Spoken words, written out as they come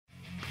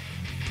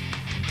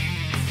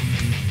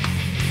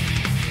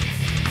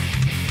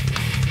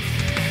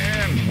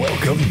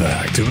Welcome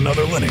back to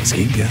another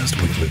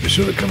LinuxGameCast Weekly, the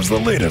show that covers the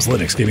latest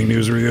Linux gaming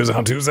news, reviews,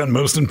 how-tos, and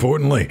most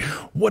importantly,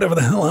 whatever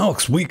the hell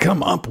else we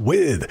come up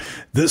with.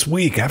 This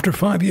week, after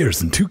 5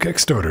 years and 2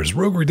 Kickstarters,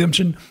 Rogue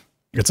Redemption,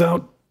 it's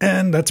out,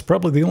 and that's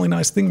probably the only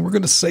nice thing we're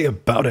going to say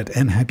about it.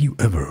 And have you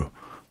ever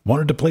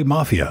wanted to play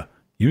Mafia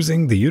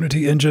using the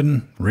Unity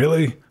engine?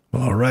 Really?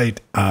 Well, all right.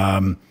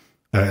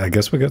 I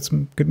guess we got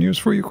some good news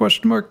for you,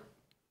 question mark?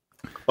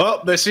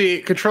 Well, they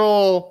see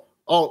Control,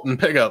 Alt, and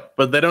Pickup,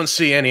 but they don't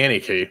see any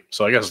key.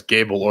 So I guess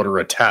Gabe will order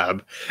a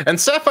tab. And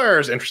Sapphire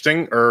is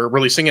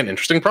releasing an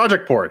interesting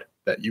project port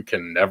that you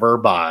can never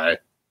buy.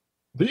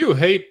 Do you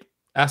hate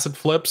asset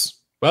flips?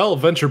 Well,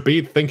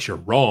 VentureBeat thinks you're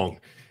wrong.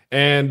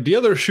 And the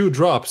other shoe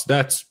drops.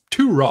 That's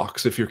 2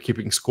 rocks if you're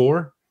keeping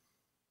score.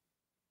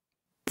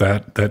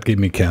 That gave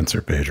me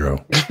cancer,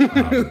 Pedro. Yeah,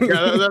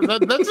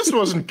 that just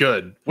wasn't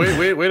good.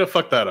 Way to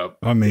fuck that up.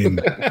 I mean...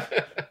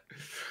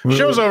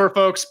 Show's over,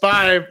 folks.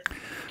 Bye.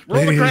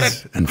 Roll the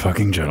Ladies and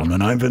fucking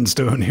gentlemen, I've been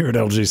Stone here at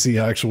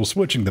LGC Actual,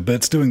 switching the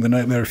bits, doing the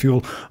Nightmare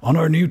Fuel on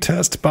our new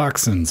test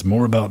boxings.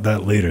 More about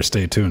that later.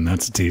 Stay tuned.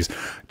 That's a tease.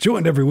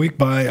 Joined every week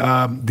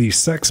by the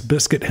sex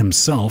biscuit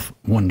himself,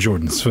 one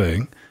Jordan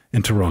Svang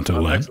in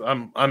Toronto.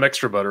 I'm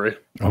extra buttery.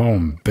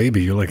 Oh,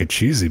 baby, you're like a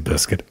cheesy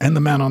biscuit. And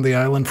the man on the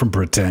island from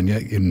Britannia,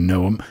 you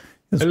know him,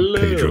 is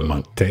Pedro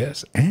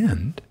Montes.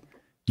 And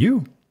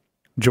you,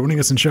 joining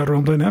us in Shadow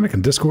Realm Dynamic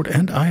and Discord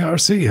and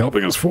IRC,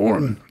 helping us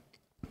form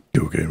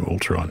Go Game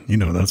Ultron. You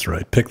know that's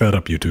right. Pick that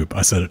up, YouTube.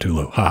 I said it too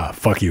low. Ha,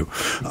 fuck you.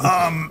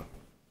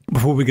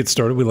 Before we get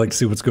started, we'd like to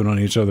see what's going on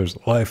in each other's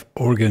life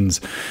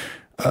organs.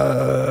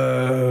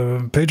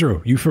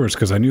 Pedro, you first,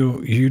 because I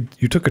knew you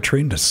took a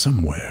train to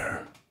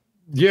somewhere.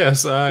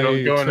 Yes, I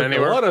took a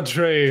lot of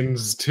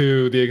trains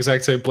to the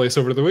exact same place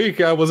over the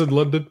week. I was in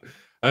London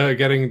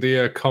getting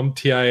the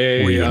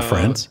CompTIA. Were you in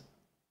France?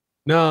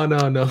 No.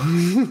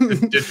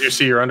 Did you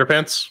see your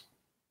underpants?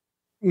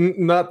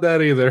 Not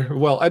that either.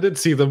 Well, I did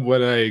see them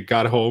when I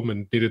got home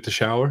and needed to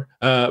shower.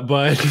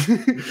 But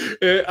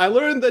I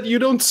learned that you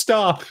don't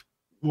stop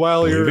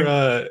while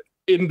you're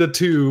in the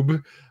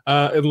tube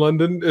in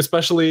London,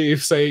 especially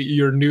if, say,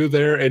 you're new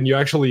there and you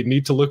actually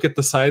need to look at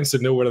the signs to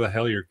know where the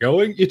hell you're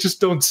going. You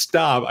just don't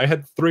stop. I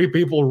had 3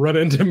 people run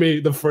into me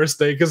the first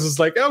day because it's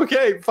like,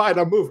 okay, fine,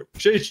 I'm moving.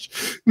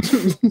 Sheesh.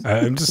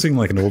 I'm just seeing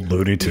like an old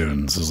Looney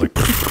Tunes. It's like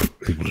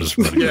people just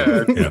running.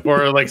 Yeah,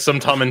 or like some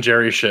Tom and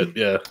Jerry shit.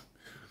 Yeah.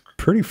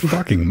 Pretty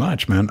fucking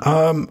much, man.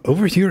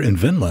 Over here in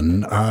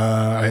Vinland,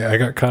 I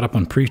got caught up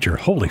on Preacher.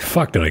 Holy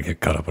fuck, did I get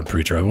caught up on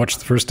Preacher? I watched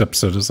the first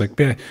episode. I was like,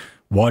 yeah,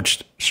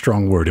 watched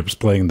Strong Word. It was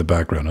playing in the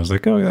background. I was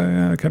like, oh,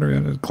 yeah, kind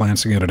of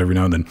glancing at it every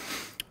now and then.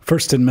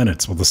 First 10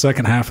 minutes. Well, the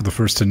second half of the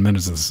first 10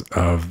 minutes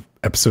of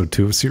episode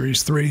 2 of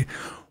series 3.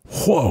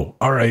 Whoa.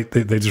 All right.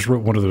 They just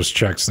wrote one of those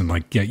checks and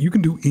like, yeah, you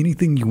can do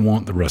anything you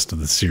want the rest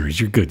of the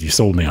series. You're good. You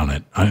sold me on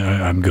it.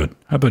 I'm good.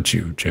 How about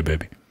you,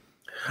 J-Baby?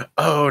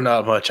 Oh,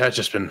 not much. I've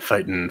just been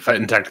fighting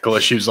technical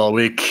issues all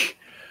week.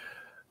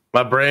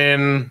 My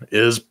brain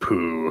is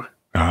poo.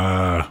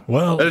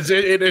 Well,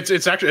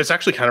 it's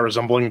actually kind of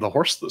resembling the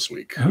horse this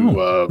week.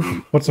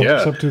 What's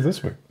up to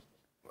this week?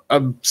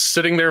 I'm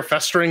sitting there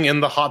festering in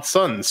the hot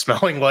sun,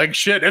 smelling like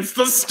shit. It's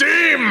the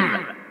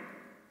steam.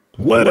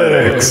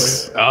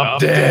 Linux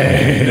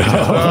update.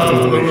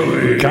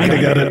 Kind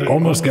of got it.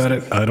 Almost got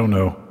it. I don't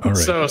know. All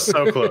right.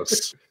 So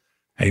close.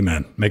 Hey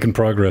man, making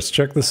progress.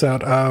 Check this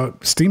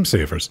out. Steam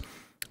Savers.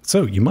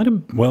 So you might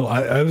have, well,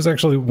 I was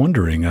actually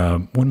wondering,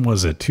 when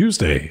was it?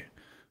 Tuesday?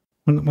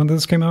 When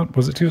this came out?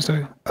 Was it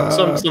Tuesday?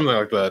 Something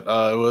like that.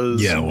 It was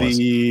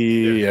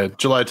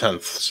July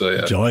 10th. So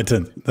yeah. July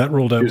 10th. That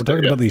rolled out. Tuesday, We're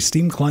talking about the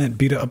Steam Client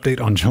beta update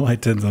on July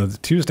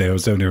 10th. Tuesday, I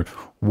was down there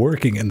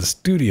working in the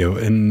studio,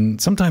 and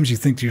sometimes you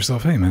think to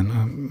yourself, hey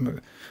man,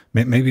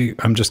 maybe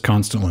I'm just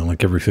constantly,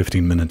 like every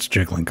 15 minutes,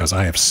 jiggling because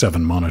I have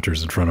 7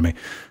 monitors in front of me.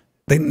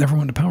 They never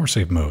went to power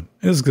save mode.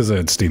 It was because I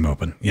had Steam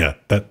open. Yeah,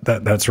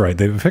 that's right.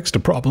 They've fixed a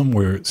problem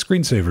where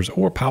screensavers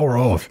or power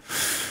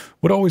off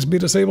would always be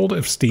disabled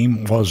if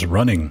Steam was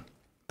running.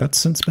 That's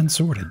since been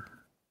sorted.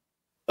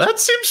 That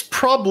seems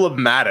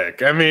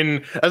problematic. I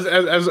mean,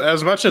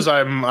 as much as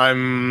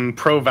I'm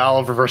pro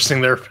Valve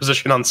reversing their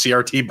position on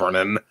CRT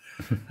burn-in,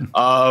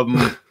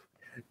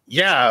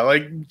 yeah,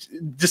 like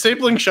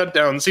disabling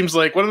shutdown seems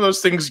like one of those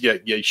things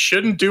you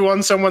shouldn't do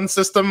on someone's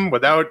system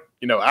without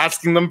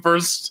asking them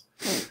first.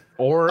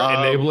 Or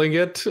enabling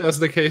it, as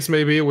the case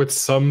may be, with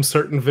some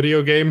certain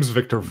video games.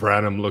 Victor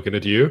Vranum looking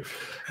at you.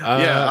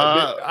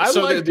 I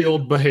like the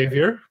old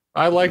behavior.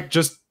 I like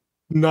just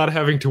not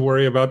having to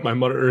worry about my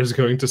monitors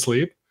going to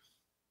sleep.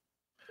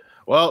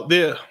 Well,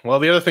 the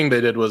other thing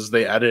they did was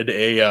they added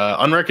a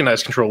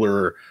unrecognized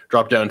controller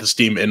drop down to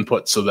Steam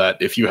input, so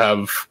that if you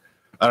have,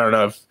 I don't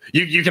know, if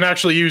you can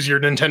actually use your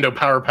Nintendo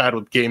Power Pad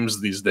with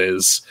games these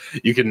days.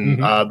 You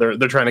can.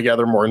 They're trying to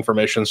gather more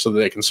information so that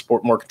they can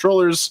support more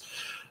controllers.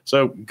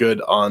 So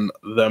good on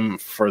them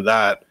for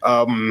that.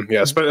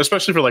 Yeah,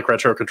 especially for like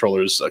retro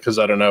controllers, because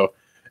I don't know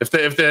if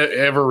they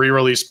ever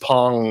re-release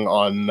Pong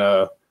on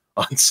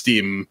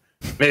Steam,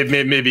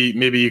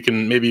 maybe you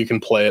can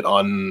play it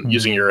on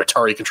using your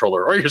Atari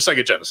controller or your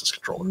Sega Genesis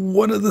controller.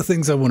 One of the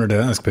things I wanted to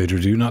ask, Pedro,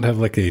 do you not have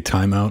like a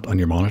timeout on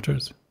your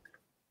monitors?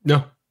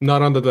 No,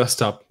 not on the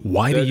desktop.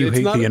 Why do you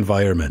hate the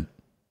environment?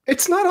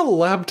 It's not a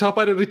laptop.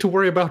 I don't need to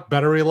worry about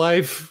battery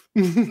life.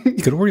 You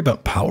could worry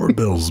about power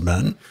bills,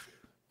 man.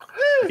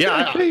 Yeah,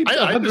 I paid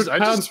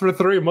 £100 for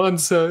 3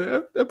 months,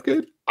 so I'm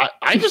good.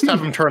 I just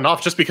have them turned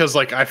off just because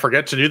like I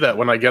forget to do that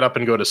when I get up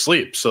and go to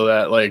sleep, so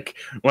that like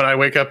when I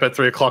wake up at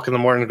 3 o'clock in the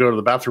morning to go to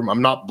the bathroom,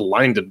 I'm not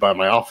blinded by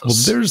my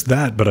office. Well, there's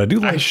that, but I do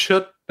like. I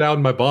shut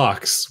down my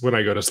box when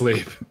I go to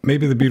sleep.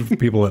 Maybe the beautiful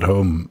people at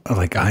home,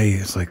 like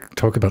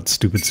talk about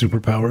stupid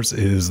superpowers,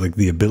 is like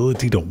the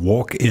ability to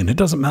walk in. It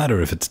doesn't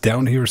matter if it's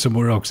down here or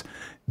somewhere else.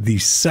 The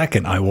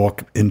second I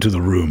walk into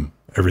the room,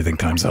 everything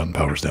times out and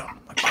powers down.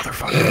 Like,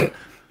 motherfucker.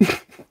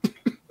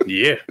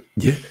 Yeah,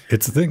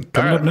 it's a thing.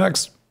 Coming up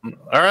next.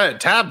 All right,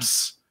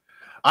 tabs.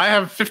 I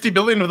have 50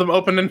 billion of them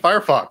open in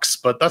Firefox,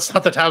 but that's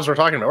not the tabs we're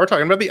talking about. We're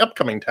talking about the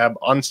upcoming tab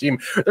on Steam.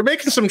 They're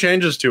making some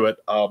changes to it.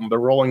 They're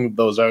rolling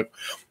those out.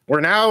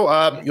 Where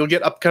now you'll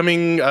get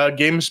upcoming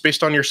games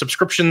based on your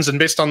subscriptions and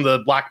based on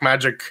the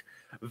Blackmagic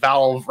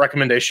Valve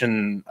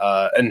recommendation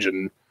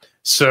engine.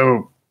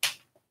 So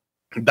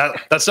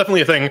that's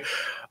definitely a thing.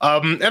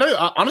 And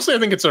honestly, I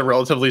think it's a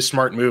relatively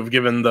smart move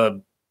given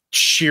the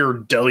sheer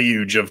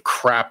deluge of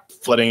crap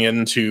flooding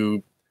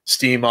into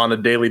Steam on a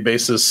daily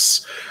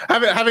basis.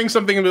 Having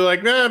something to be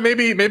like,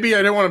 maybe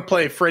I don't want to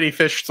play Freddy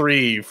Fish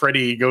 3.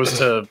 Freddy goes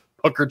to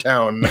Hooker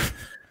Town.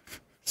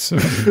 So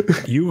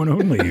you and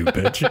only you,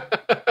 bitch.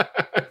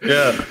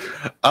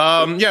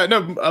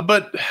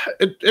 But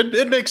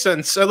it makes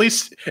sense. At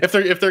least if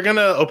they're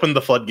gonna open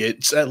the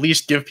floodgates, at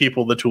least give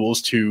people the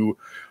tools to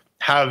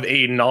have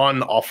a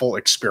non-awful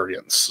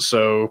experience.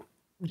 So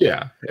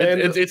yeah,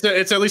 and it's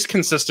at least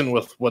consistent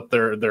with what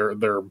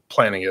their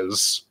planning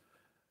is.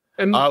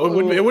 And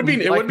it would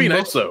be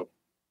nice though.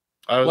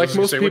 Like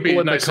most people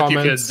in the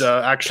comments, if you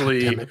could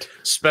actually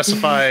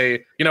specify.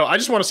 I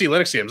just want to see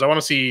Linux games. I want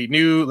to see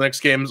new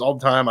Linux games all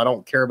the time. I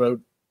don't care about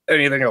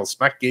anything else.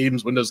 Mac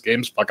games, Windows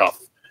games, fuck off.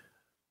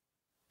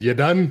 You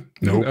done?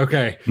 Nope.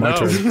 Okay. My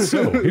turn.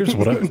 So here's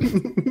what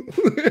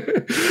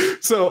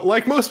So,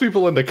 like most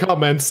people in the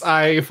comments,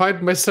 I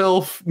find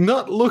myself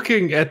not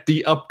looking at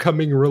the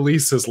upcoming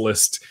releases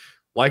list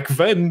like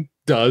Ven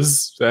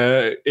does.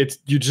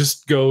 You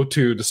just go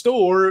to the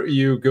store,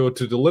 you go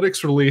to the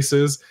Linux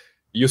releases,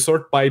 you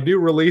sort by new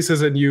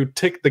releases, and you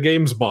tick the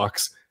games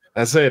box.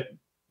 That's it.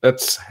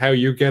 That's how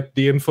you get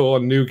the info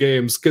on new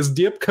games, because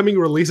the upcoming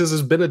releases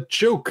has been a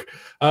joke.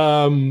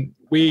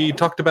 We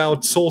talked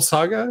about Soul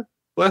Saga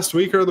last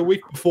week or the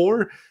week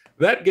before.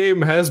 That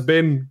game has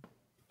been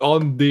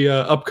on the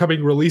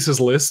upcoming releases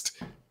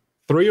list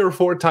 3 or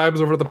 4 times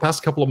over the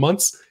past couple of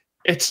months.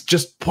 It's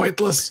just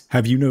pointless.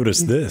 Have you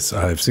noticed this?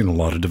 I've seen a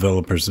lot of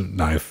developers,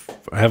 and I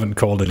haven't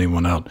called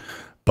anyone out,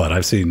 but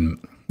I've seen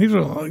these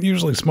are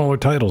usually smaller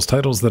titles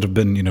that have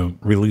been,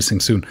 releasing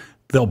soon.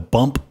 They'll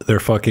bump their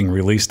fucking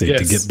release date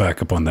to get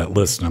back up on that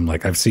list. And I'm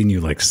like, I've seen you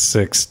like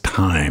 6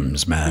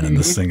 times, man, and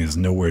this thing is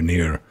nowhere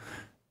near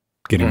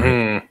getting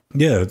right.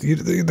 Yeah,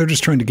 they're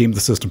just trying to game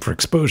the system for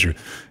exposure.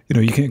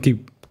 You can't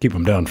keep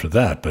them down for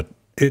that, but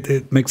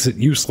it makes it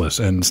useless.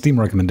 And Steam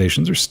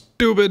recommendations are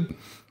stupid.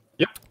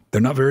 Yep.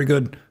 They're not very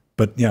good.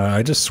 But yeah,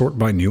 I just sort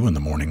by new in the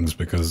mornings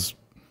because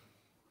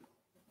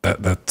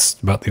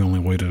that's about the only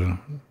way to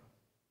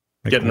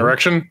get an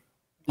erection.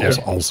 Yeah.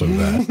 Also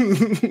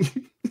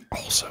that.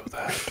 Also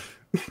that.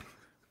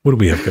 What do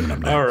we have coming up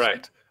next? All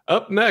right.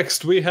 Up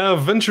next, we have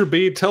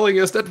VentureBee telling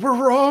us that we're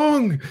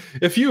wrong.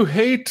 If you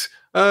hate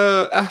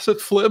asset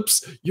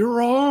flips, you're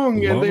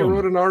wrong. And they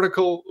wrote an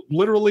article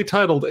literally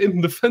titled "In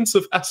Defense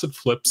of Asset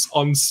Flips"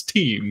 on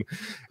Steam.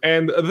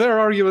 And their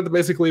argument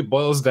basically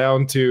boils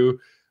down to,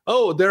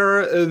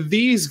 there are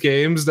these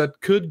games that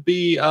could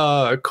be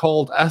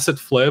called asset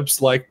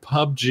flips, like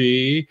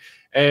PUBG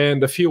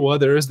and a few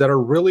others that are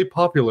really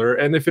popular.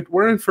 And if it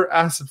weren't for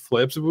asset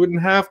flips, we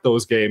wouldn't have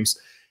those games.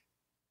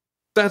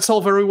 That's all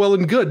very well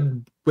and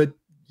good, but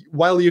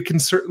while you can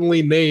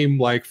certainly name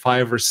like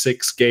 5 or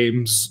 6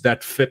 games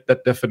that fit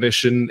that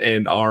definition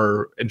and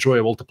are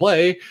enjoyable to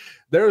play,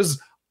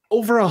 there's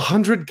over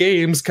 100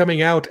 games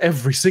coming out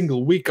every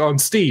single week on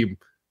Steam.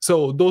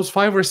 So those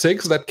 5 or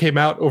 6 that came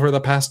out over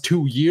the past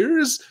 2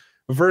 years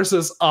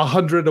versus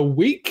 100 a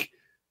week,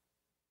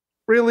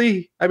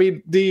 really? I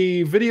mean,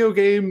 the video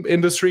game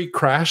industry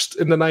crashed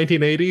in the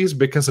 1980s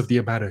because of the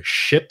amount of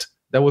shit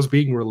that was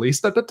being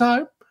released at the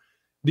time.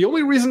 The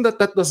only reason that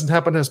doesn't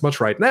happen as much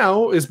right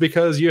now is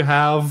because you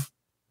have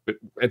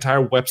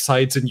entire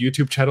websites and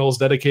YouTube channels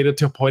dedicated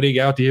to pointing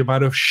out the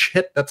amount of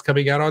shit that's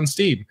coming out on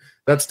Steam.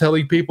 That's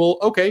telling people,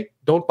 okay,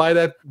 don't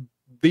buy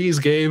these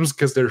games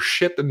because they're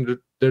shit and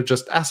they're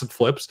just asset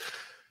flips.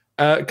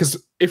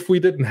 Because if we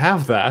didn't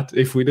have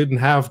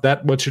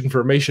that much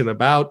information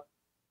about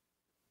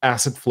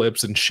asset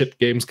flips and shit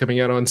games coming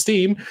out on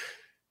Steam,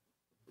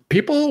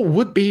 people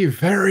would be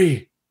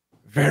very,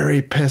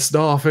 very pissed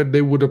off, and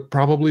they would have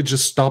probably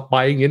just stopped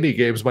buying indie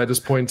games by this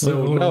point.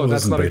 So no,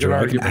 that's not a good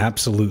argument. I can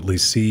absolutely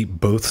see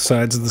both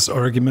sides of this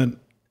argument,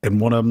 and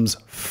one of them's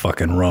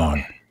fucking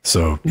wrong.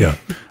 So yeah,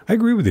 I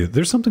agree with you.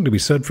 There's something to be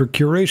said for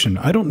curation.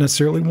 I don't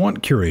necessarily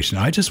want curation.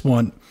 I just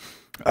want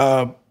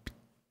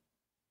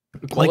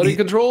quality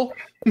control.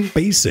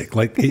 Basic,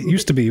 like it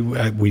used to be.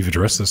 We've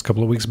addressed this a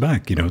couple of weeks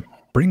back. You know,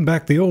 bring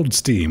back the old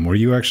Steam, where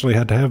you actually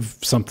had to have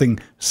something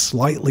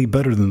slightly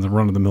better than the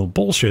run-of-the-mill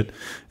bullshit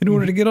in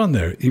order to get on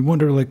there. You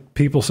wonder, like,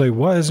 people say,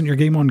 why isn't your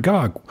game on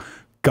GOG?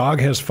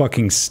 GOG has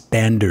fucking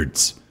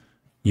standards.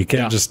 You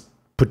can't just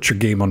put your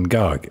game on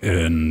GOG.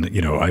 And,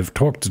 you know, I've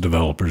talked to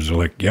developers who are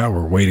like, yeah,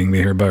 we're waiting to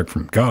hear back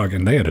from GOG,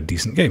 and they had a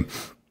decent game.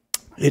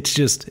 It's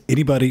just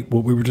anybody,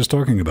 what we were just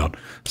talking about,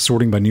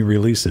 sorting by new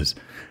releases.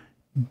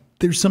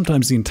 There's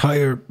sometimes the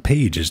entire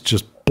page is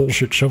just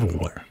bullshit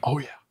shovelware. Oh,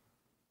 yeah.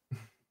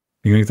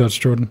 You got any thoughts,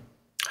 Jordan?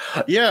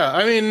 Yeah,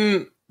 I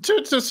mean,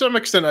 to some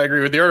extent, I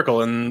agree with the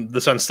article in the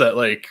sense that,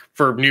 like,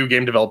 for new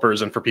game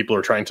developers and for people who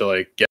are trying to,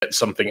 like, get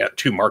something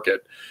to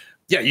market,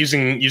 yeah,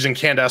 using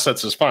canned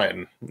assets is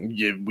fine.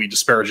 We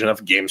disparage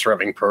enough games for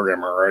having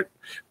programmer, right?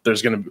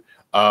 There's going to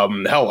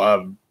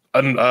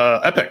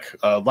Epic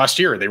last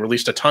year they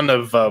released a ton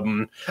of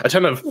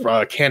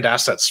canned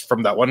assets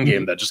from that one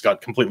game that just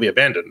got completely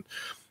abandoned.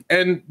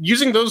 And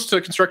using those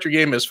to construct your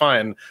game is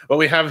fine. What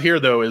we have here,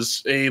 though,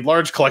 is a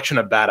large collection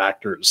of bad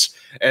actors.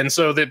 And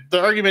so the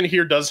argument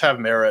here does have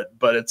merit,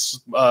 but it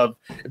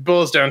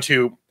boils down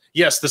to,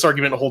 yes, this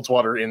argument holds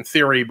water in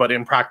theory, but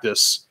in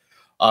practice,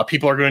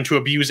 people are going to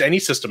abuse any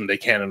system they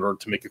can in order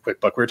to make a quick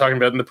buck. We were talking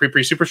about in the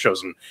pre-super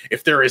shows, and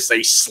if there is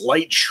a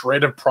slight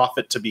shred of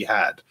profit to be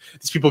had,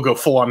 these people go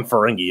full on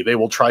Ferengi. They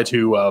will try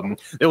to,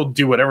 they will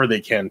do whatever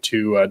they can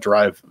to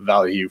derive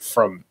value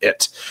from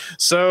it.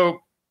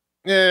 So,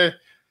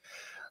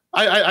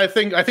 I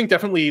think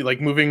definitely,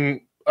 like,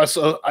 moving a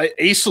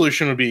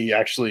solution would be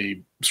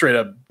actually straight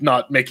up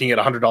not making it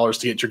 $100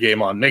 to get your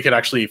game on, make it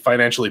actually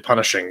financially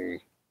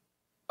punishing.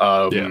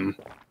 I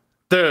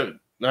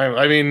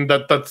mean,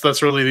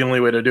 that's really the only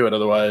way to do it.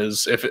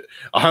 Otherwise, if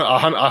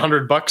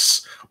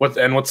 $100,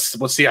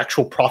 what's the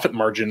actual profit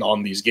margin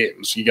on these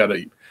games?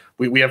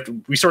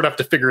 We sort of have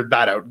to figure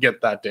that out,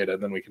 get that data,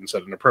 and then we can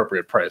set an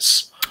appropriate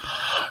price.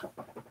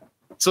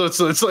 So it's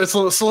a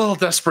little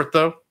desperate,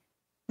 though.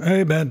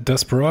 Hey man,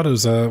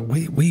 Desperados,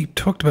 we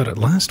talked about it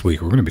last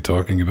week. We're going to be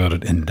talking about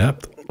it in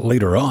depth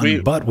later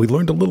on, but we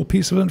learned a little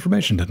piece of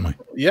information, didn't we?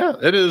 Yeah,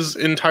 it is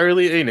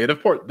entirely a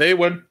native port. They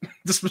went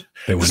despite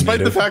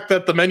native. The fact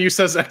that the menu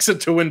says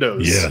exit to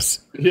Windows.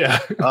 Yes. Yeah.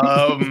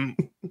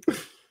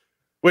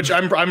 Which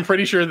I'm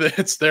pretty sure that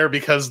it's there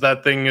because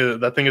that thing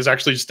is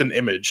actually just an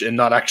image and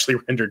not actually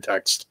rendered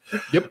text.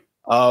 Yep.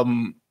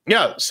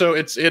 Yeah, so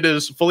it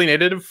is fully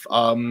native.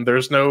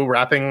 There's no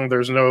wrapping.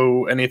 There's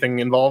no anything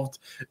involved.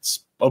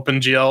 It's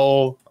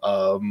OpenGL.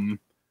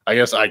 I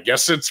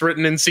guess it's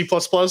written in C++.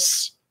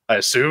 I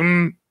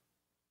assume.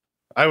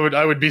 I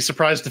would be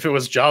surprised if it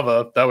was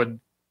Java. That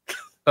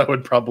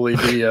would probably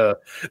be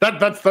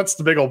that's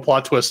the big old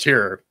plot twist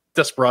here.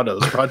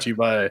 Desperados, brought to you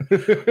by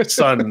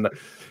Sun.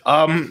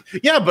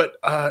 Yeah, but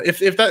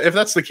if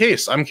that's the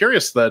case, I'm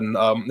curious then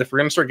if we're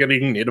gonna start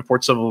getting native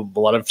ports of a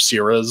lot of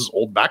Sierra's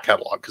old back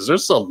catalog, because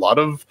there's a lot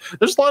of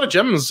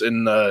gems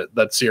in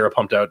that Sierra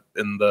pumped out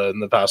in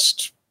the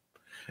past,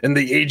 in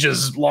the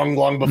ages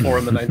long before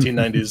in the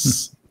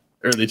 1990s,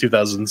 early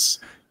 2000s.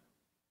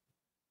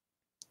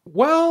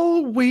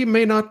 Well, we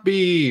may not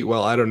be...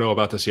 Well, I don't know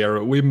about the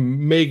Sierra. We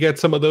may get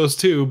some of those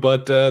too,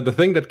 but the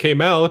thing that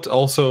came out,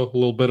 also a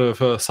little bit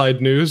of side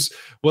news,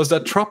 was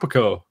that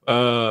Tropico,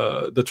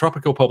 the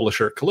Tropico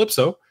publisher,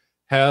 Calypso,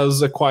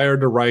 has acquired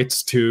the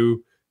rights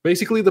to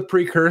basically the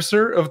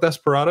precursor of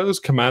Desperados,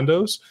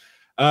 Commandos.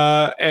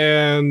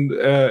 And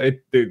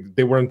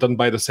they weren't done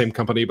by the same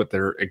company, but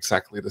they're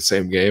exactly the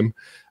same game.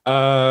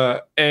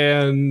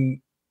 And,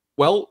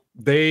 well,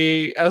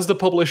 they, as the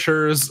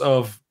publishers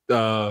of...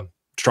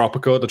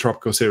 Tropico, the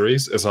Tropico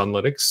series, is on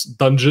Linux.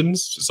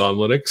 Dungeons is on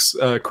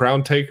Linux.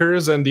 Crown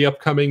Takers and the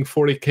upcoming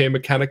 40K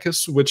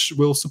Mechanicus, which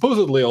will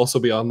supposedly also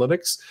be on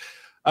Linux.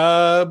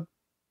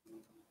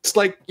 It's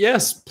like,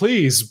 yes,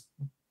 please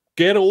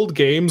get old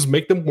games,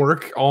 make them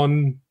work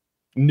on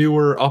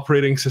newer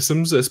operating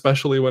systems,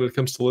 especially when it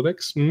comes to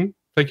Linux.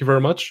 Thank you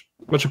very much.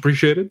 Much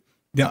appreciated.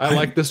 Yeah, I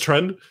like this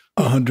trend.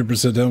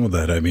 100% down with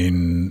that. I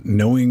mean,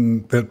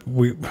 knowing that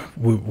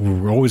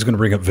we're always going to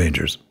bring up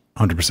Vangers.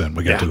 100%.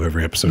 We got to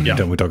every episode.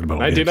 Yeah. We talked about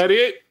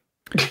 1998.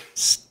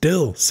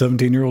 Still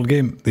 17-year-old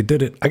game. They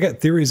did it. I got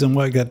theories on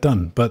why it got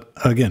done, but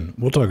again,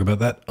 we'll talk about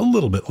that a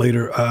little bit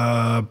later.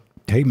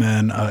 Hey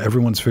man,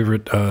 everyone's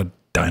favorite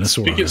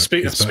dinosaur.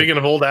 Speaking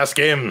of old ass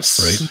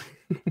games,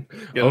 right?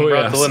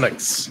 Brought to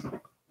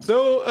Linux.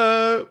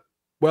 So,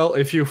 well,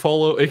 if you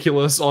follow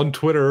Iculus on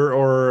Twitter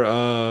or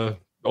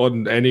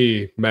on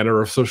any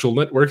manner of social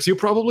networks, you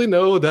probably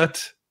know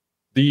that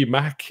the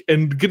Mac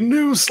and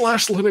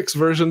GNU/Linux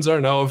versions are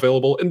now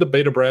available in the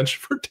beta branch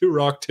for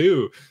Turok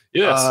 2.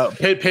 Yes.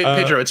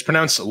 Pedro, it's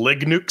pronounced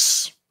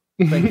Lignux.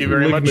 Thank you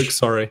very much.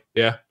 Sorry.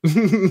 Yeah.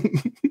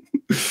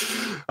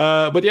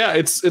 But yeah,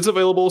 it's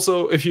available.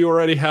 So if you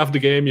already have the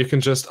game, you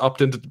can just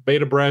opt into the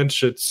beta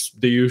branch. It's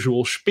the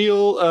usual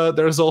spiel.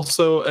 There's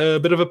also a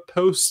bit of a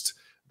post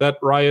that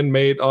Ryan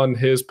made on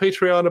his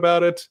Patreon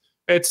about it.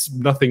 It's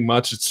nothing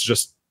much. It's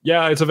just,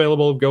 yeah, it's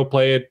available. Go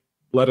play it.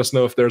 Let us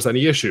know if there's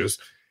any issues.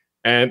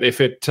 And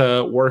if it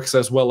works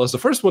as well as the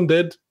first one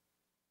did,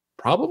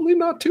 probably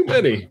not too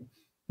many.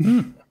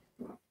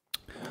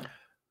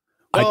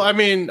 Well, I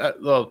mean,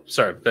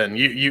 sorry, Ben,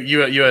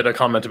 you had a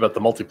comment about the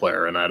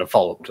multiplayer, and I had a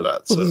follow-up to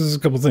that. So. Well, there's a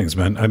couple things,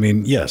 man. I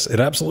mean, yes, it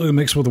absolutely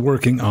makes with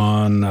working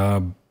on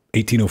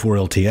 1804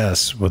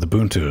 LTS with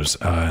Ubuntu's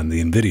and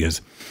the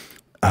NVIDIA's.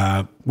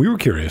 We were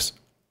curious.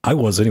 I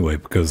was anyway,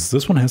 because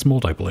this one has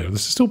multiplayer.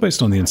 This is still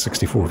based on the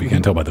N64. If you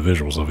can't tell by the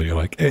visuals of it, you're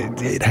like,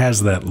 it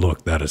has that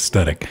look, that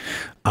aesthetic.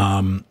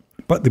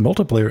 But the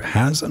multiplayer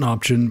has an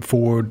option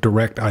for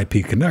direct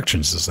IP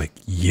connections. It's like,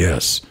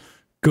 yes,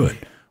 good.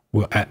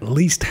 We'll at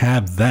least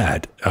have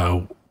that.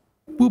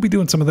 We'll be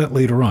doing some of that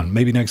later on,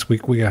 maybe next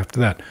week, week after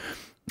that.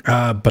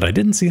 But I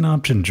didn't see an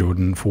option,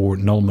 Jordan, for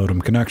null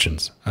modem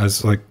connections. I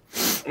was like,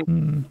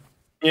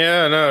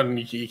 yeah, no,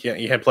 you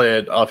can't play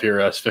it off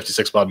your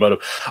 56 baud modem.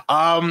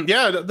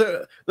 Yeah,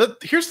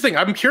 here's the thing.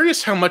 I'm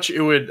curious how much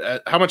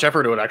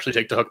effort it would actually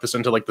take to hook this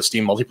into like the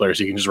Steam multiplayer,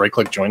 so you can just right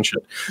click join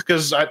shit.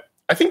 Because I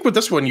think with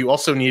this one, you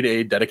also need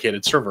a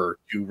dedicated server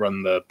to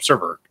run the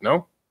server.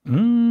 No.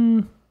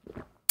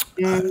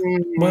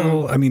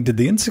 Well, I mean, did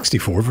the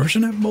N64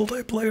 version have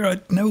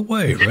multiplayer? No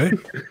way, right?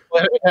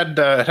 Well, it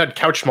had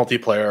couch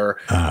multiplayer.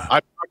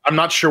 I'm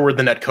not sure where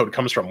the netcode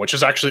comes from, which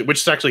is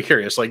actually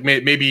curious. Like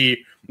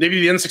maybe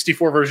the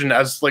N64 version,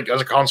 as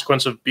a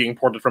consequence of being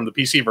ported from the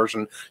PC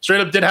version,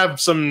 straight up did have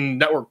some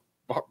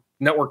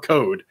network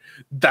code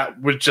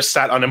that was just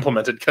sat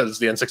unimplemented because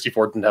the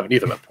N64 didn't have an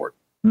Ethernet port.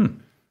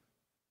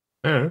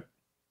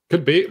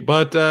 Could be,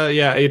 but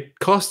yeah, it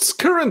costs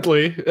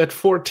currently at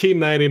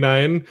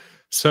 $14.99.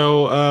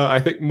 So I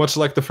think much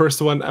like the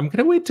first one, I'm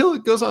gonna wait till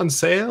it goes on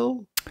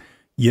sale.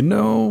 You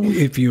know,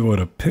 if you would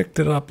have picked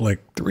it up like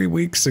 3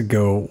 weeks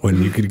ago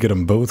when you could get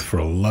them both for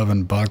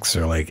 $11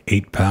 or like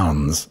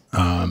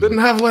 £8, didn't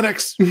have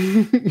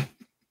Linux.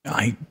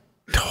 I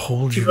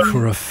told you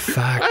for a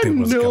fact it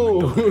was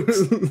coming to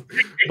Linux.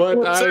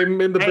 But I'm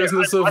in the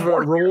business of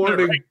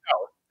rewarding.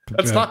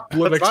 That's not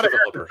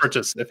a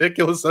purchase. If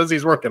Iculus says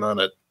he's working on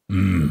it,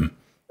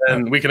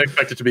 then we can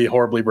expect it to be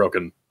horribly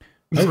broken.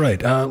 All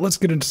right, let's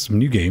get into some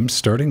new games,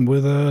 starting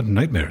with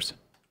Nightmares.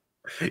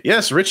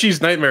 Yes,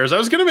 Richie's Nightmares. I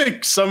was going to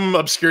make some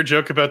obscure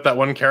joke about that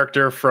one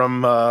character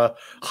from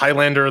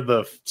Highlander,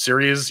 the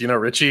series,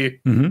 Richie,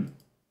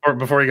 or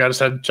before he got his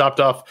head chopped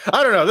off.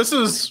 I don't know. This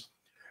is...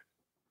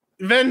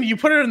 Then you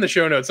put it in the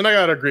show notes, and I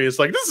got to agree. It's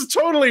like, this is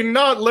totally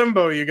not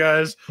Limbo, you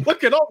guys.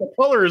 Look at all the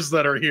colors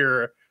that are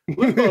here.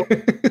 Limbo.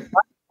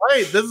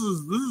 Right,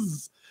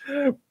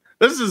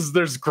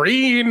 there's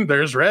green,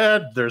 there's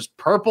red, there's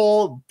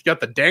purple. You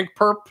got the dank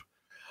perp.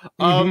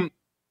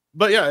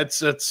 But yeah,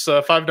 it's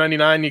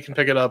 $5.99. You can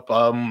pick it up.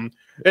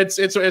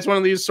 It's one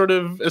of these sort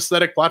of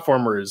aesthetic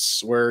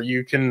platformers where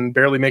you can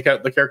barely make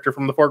out the character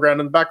from the foreground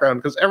and the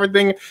background because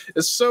everything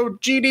is so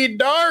GD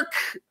dark.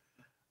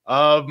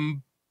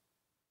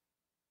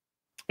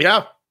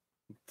 Yeah,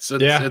 it's a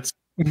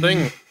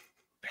thing.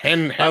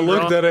 I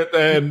looked at it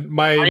and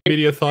my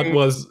immediate thought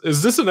was,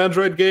 is this an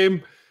Android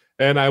game?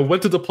 And I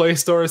went to the Play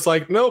Store. It's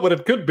like, no, but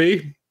it could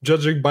be,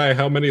 judging by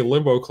how many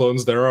Limbo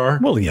clones there are.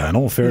 Well, yeah, in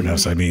all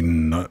fairness, I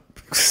mean,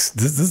 this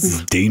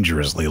is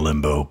dangerously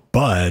Limbo.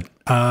 But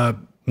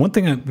one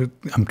thing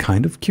I'm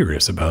kind of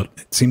curious about,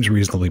 it seems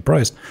reasonably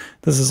priced.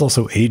 This is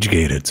also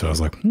age-gated. So I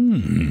was like,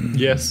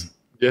 Yes,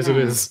 it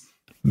is.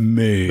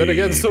 Maybe. Then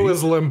again, so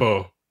is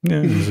Limbo.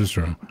 Yeah, this is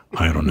true.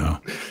 I don't know.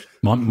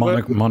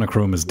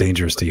 Monochrome is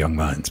dangerous to young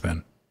minds,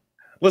 man.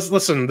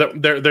 Listen,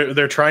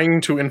 they're trying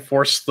to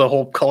enforce the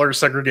whole color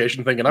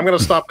segregation thing, and I'm going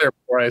to stop there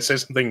before I say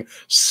something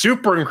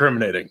super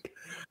incriminating.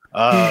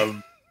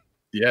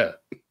 Yeah,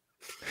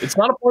 it's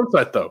not a porn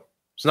site though.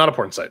 It's not a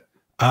porn site.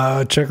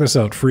 Check this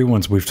out. Free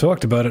ones. We've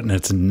talked about it, and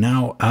it's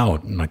now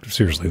out. Like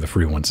seriously, the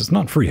free ones. It's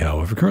not free,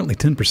 however. Currently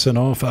 10%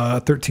 off.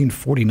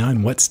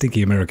 $13.49 wet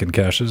sticky American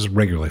caches.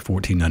 Regularly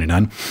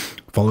 $14.99.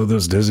 Follow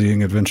those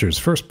dizzying adventures.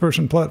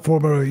 First-person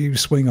platformer. You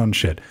swing on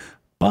shit.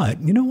 But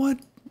you know what?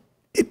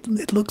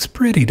 It looks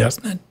pretty,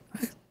 doesn't it?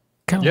 I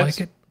kind of like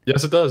it.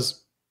 Yes, it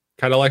does.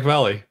 Kind of like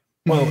Valley.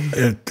 Well,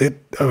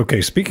 okay.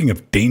 Speaking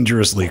of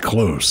dangerously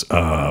close,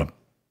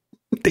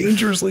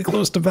 dangerously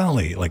close to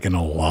Valley, like in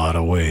a lot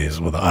of ways,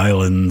 with the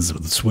islands,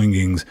 with the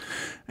swingings,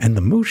 and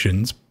the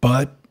motions.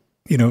 But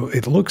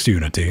it looks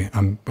Unity.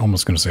 I'm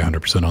almost going to say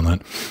 100% on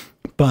that.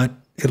 But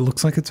it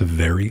looks like it's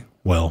very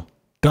well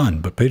done.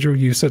 But Pedro,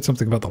 you said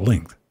something about the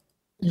length.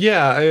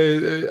 Yeah,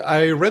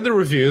 I read the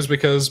reviews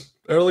because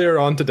earlier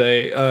on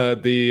today,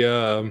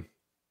 the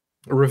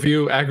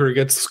review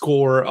aggregate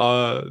score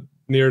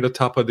near the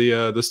top of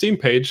the Steam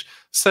page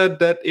said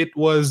that it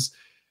was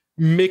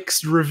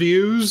mixed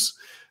reviews.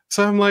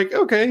 So I'm like,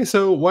 okay,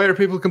 so why are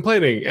people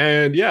complaining?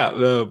 And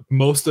yeah,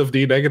 most of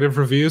the negative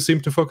reviews seem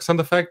to focus on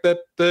the fact that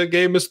the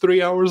game is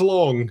 3 hours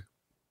long.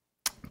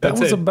 That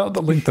was about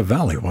the length of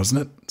Valley,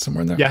 wasn't it?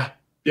 Somewhere in there. Yeah.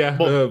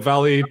 Yeah,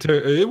 Valley.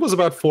 It was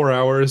about 4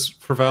 hours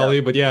for Valley,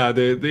 but yeah,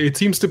 it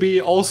seems to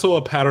be also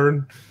a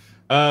pattern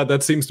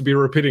that seems to be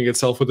repeating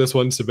itself with this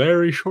one. It's a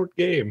very short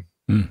game.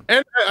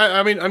 And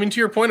I mean, to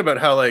your point about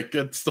how like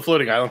it's the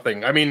floating island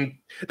thing. I mean,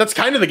 that's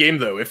kind of the game,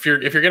 though. If you're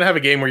gonna have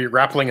a game where you're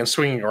grappling and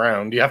swinging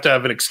around, you have to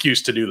have an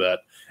excuse to do that.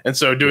 And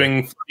so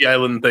doing floating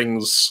island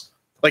things,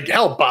 like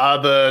hell,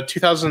 the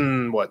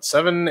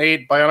 2007,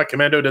 8 Bionic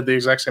Commando did the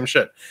exact same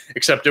shit,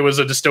 except it was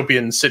a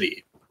dystopian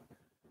city.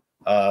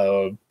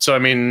 So I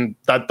mean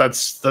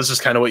that's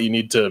just kind of what you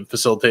need to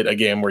facilitate a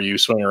game where you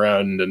swing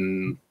around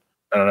and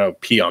I don't know,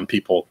 pee on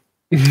people.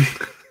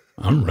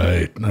 All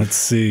right, let's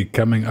see.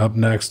 Coming up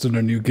next in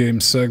our new game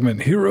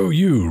segment, Hero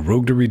U,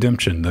 Road to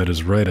Redemption. That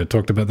is right. I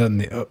talked about that in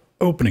the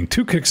opening.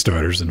 2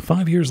 Kickstarters and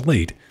 5 years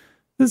late.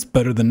 It's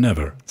better than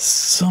never.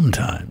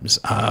 Sometimes.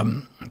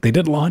 They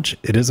did launch.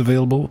 It is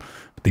available.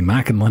 The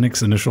Mac and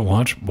Linux initial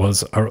launch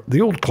was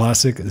the old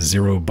classic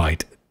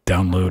 0-byte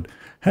download.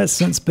 Has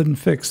since been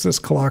fixed. This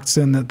clocks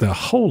in at the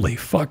holy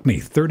fuck me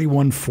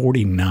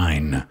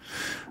 3149.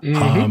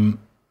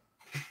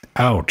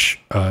 Ouch.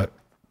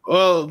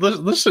 Well,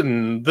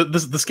 listen,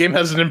 this game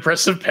has an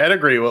impressive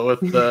pedigree with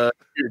the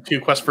 2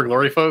 Quest for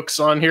Glory folks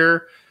on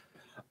here,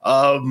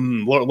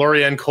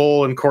 Lorianne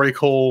Cole and Corey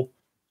Cole.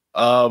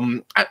 I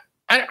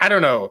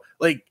don't know.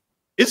 Like,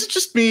 is it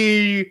just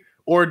me,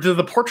 or do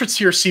the portraits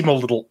here seem a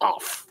little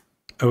off?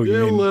 Oh,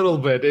 yeah, a little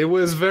bit. It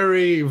was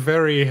very,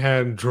 very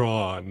hand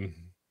drawn.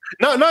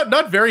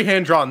 Not very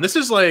hand drawn. This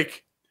is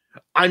like,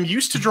 I'm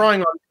used to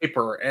drawing on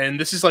paper, and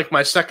this is like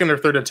my second or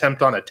third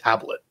attempt on a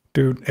tablet.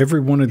 Dude, every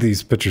one of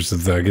these pictures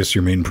of, I guess,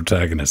 your main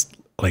protagonist,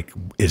 like,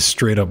 is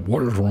straight up,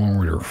 what is wrong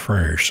with your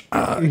face?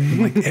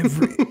 Like,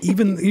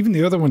 even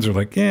the other ones are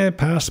like, yeah,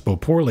 passable,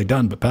 poorly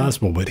done, but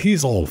passable. But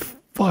he's all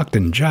fucked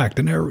and jacked,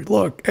 and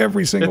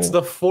every single... It's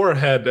the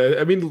forehead.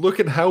 I mean, look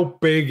at how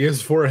big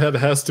his forehead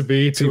has to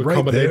be to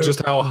accommodate there,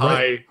 just how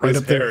high right his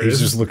up there. hair He's is.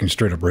 just looking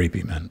straight up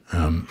rapey, man.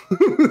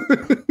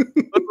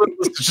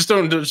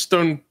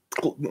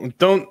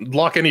 Don't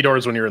lock any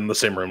doors when you're in the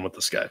same room with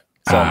this guy.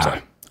 That's all I'm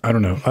saying. I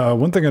don't know.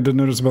 One thing I did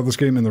notice about this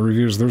game in the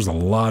reviews, there's a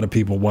lot of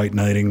people white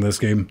knighting this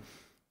game.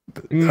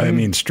 I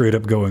mean, straight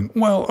up going,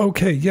 well,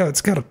 okay, yeah, it's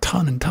got a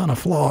ton of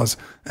flaws,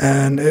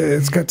 and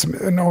it's got some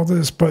and all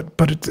this, but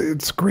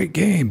it's a great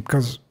game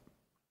because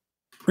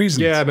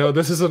reasons. Yeah, no,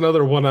 this is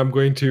another one I'm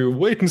going to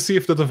wait and see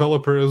if the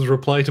developer has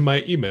replied to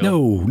my email.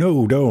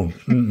 No, don't.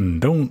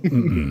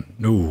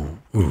 No.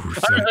 Ooh,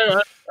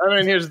 I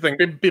mean, here's the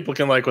thing: people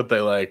can like what they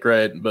like,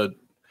 right? But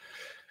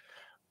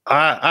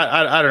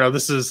I don't know.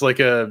 This is like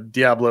a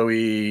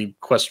Diablo-y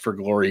Quest for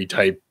Glory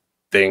type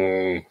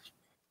thing.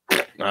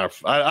 I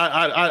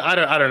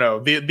don't know.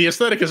 The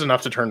aesthetic is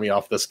enough to turn me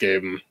off this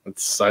game.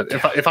 It's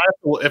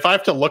if I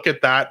have to look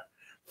at that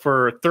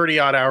for 30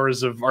 odd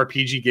hours of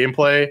RPG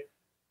gameplay,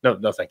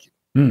 no, thank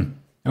you.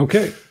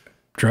 Okay,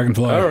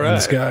 Dragonfly in the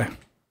sky.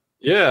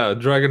 Yeah,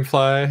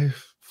 Dragonfly.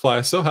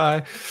 Fly so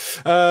high.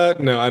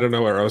 No, I don't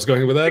know where I was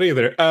going with that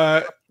either.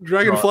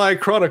 Dragonfly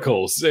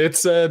Chronicles.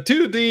 It's a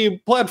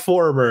 2D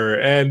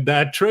platformer, and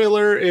that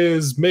trailer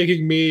is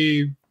making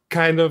me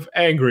kind of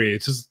angry.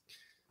 It's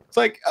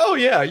like, oh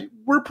yeah,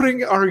 we're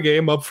putting our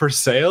game up for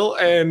sale,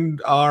 and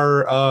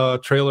our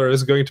trailer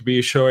is going to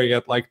be showing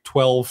at like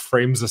 12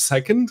 frames a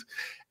second.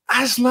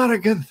 That's not a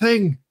good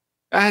thing.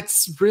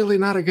 That's really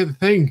not a good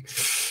thing.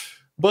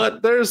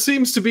 But there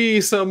seems to be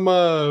some,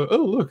 oh,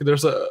 look,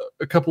 there's a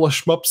couple of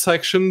shmup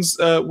sections,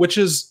 which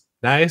is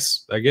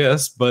nice, I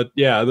guess. But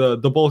yeah, the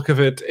bulk of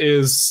it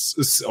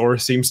is or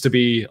seems to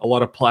be a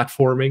lot of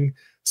platforming.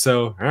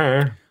 So,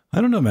 I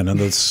don't know, man. And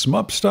the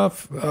shmup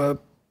stuff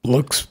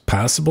looks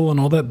passable and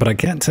all that, but I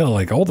can't tell.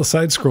 Like, all the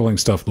side-scrolling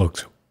stuff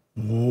looks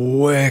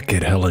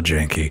wicked hella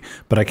janky.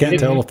 But I can't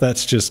tell if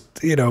that's just,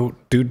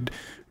 dude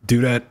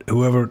at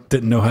whoever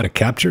didn't know how to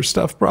capture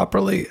stuff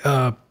properly.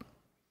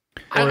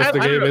 Or if the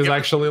game is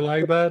actually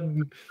like that.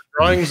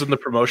 Drawings and the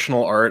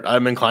promotional art,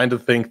 I'm inclined to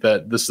think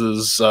that this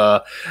is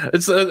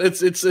it's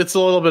a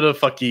little bit of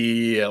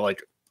fucky,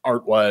 like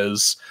art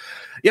wise.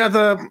 Yeah,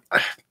 the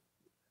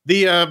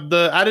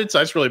added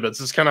side scrolling bits.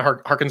 This kind of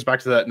harkens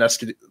back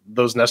to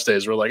those NES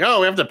days where like,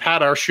 oh, we have to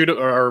pad our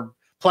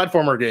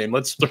platformer game.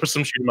 Let's throw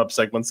some shoot 'em up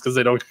segments because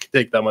they don't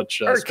take that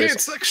much arcade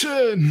space.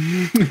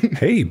 section.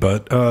 Hey,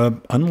 but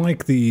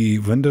unlike the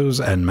Windows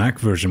and Mac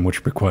version,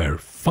 which require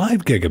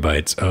 5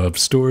 gigabytes of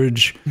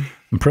storage,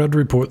 I'm proud to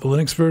report the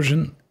Linux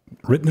version,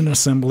 written in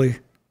assembly,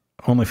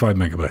 only 5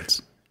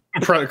 megabytes.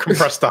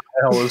 Compressed to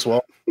hell as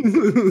well.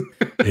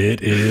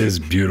 It is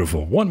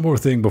beautiful. One more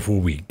thing before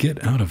we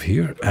get out of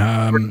here.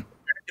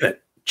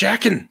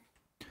 Jacking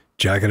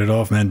it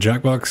off, man.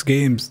 Jackbox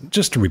Games,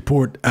 just to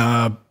report,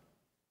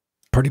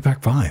 Party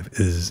Pack 5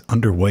 is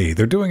underway.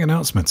 They're doing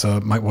announcements.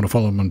 Might want to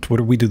follow them on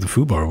Twitter. We do the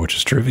Foobar, which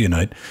is trivia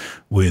night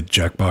with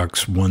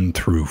Jackbox 1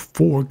 through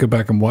 4. Go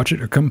back and watch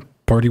it or come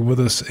party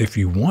with us if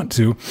you want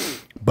to.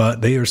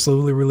 But they are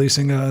slowly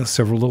releasing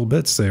several little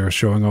bits. They are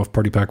showing off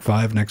Party Pack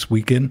 5 next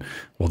weekend.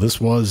 Well, this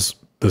was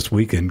this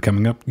weekend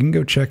coming up. You can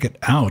go check it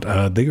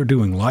out. They are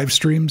doing live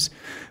streams,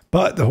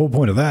 but the whole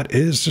point of that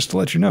is just to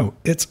let you know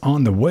it's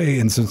on the way.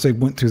 And since they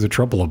went through the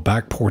trouble of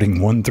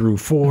backporting 1 through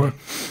 4,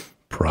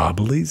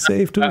 probably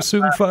safe to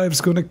assume 5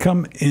 is going to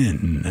come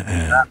in.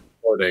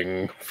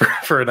 Backporting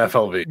for an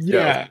FLV.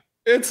 Yeah,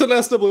 it's an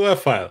SWF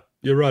file.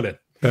 You run it.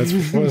 That's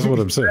what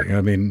I'm saying.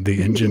 I mean,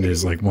 the engine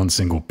is like one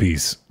single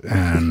piece,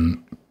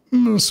 and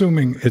I'm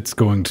assuming it's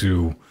going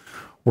to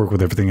work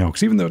with everything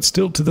else, even though it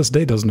still to this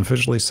day doesn't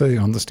officially say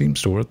on the Steam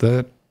store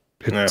that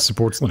it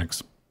supports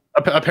Linux.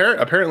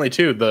 Apparently,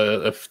 too,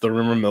 if the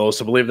rumor mill is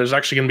to believe, there's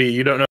actually going to be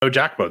you don't know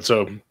jack mode.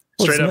 So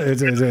straight up,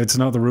 it's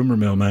not the rumor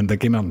mill, man. They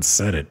came out and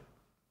said it.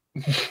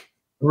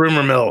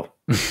 Rumor mill.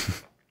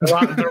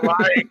 They're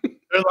lying.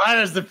 They're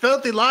liars. They're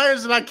filthy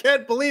liars, and I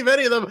can't believe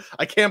any of them.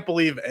 I can't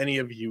believe any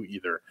of you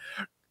either.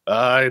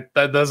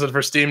 That does it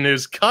for Steam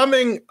news.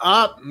 Coming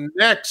up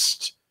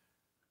next,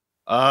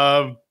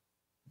 I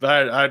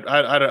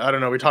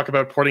don't know. We talk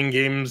about porting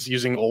games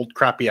using old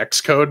crappy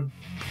Xcode.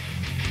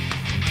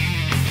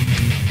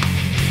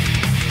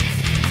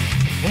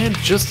 And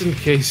just in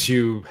case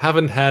you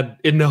haven't had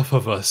enough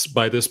of us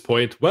by this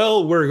point,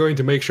 well, we're going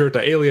to make sure to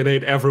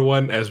alienate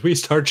everyone as we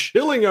start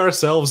chilling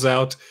ourselves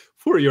out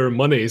for your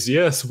monies.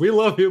 Yes, we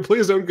love you.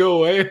 Please don't go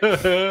away.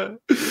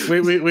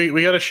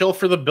 we got to chill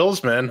for the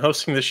bills, man.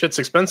 Hosting this shit's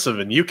expensive,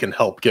 and you can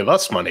help give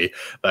us money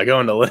by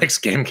going to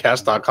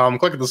LinuxGameCast.com.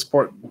 Click the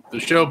support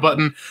the show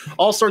button.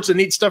 All sorts of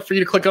neat stuff for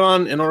you to click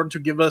on in order to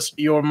give us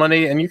your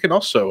money. And you can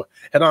also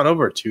head on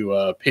over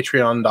to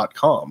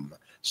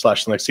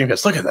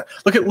patreon.com/LinuxGameCast. Look at that.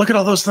 Look at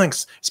all those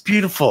links. It's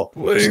beautiful.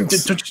 Hey, man.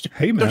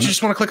 Don't you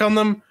just want to click on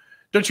them?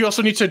 Don't you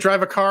also need to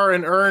drive a car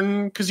and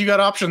earn? Because you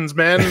got options,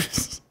 man.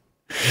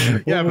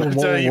 Yeah, wait,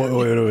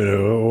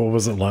 what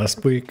was it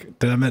last week?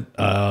 Damn it.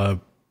 It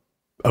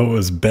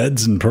was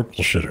beds and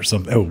purple shit or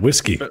something. Oh,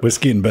 whiskey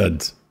and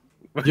beds.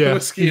 Yeah.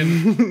 Whiskey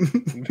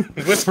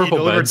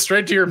delivered beds.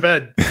 straight to your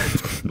bed.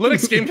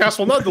 Linux Gamecast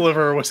will not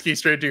deliver whiskey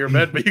straight to your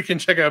bed, but you can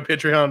check out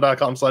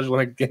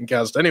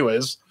patreon.com/LinuxGamecast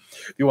anyways.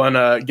 If you want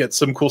to get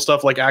some cool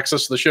stuff like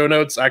access to the show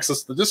notes,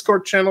 access to the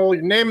Discord channel,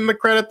 your name in the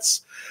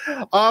credits.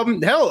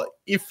 Hell,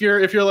 if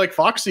you're like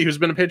Foxy, who's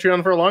been a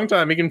Patreon for a long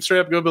time, he can straight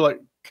up go be like,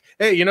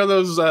 hey, you know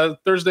those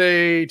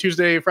Thursday,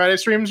 Tuesday, Friday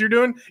streams you're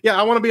doing? Yeah,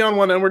 I want to be on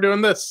one, and we're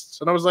doing this.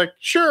 And I was like,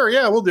 sure,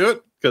 yeah, we'll do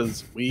it,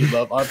 because we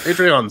love our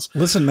Patreons.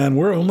 Listen, man,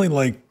 we're only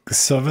like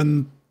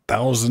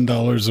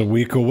 $7,000 a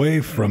week away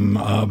from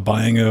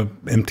buying a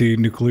empty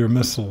nuclear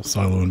missile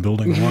silo and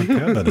building a log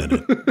cabin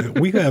in it.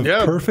 We have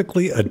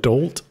perfectly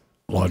adult,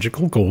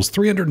 logical goals.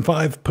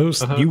 305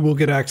 posts you will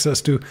get access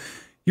to.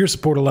 Your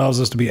support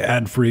allows us to be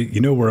ad-free. You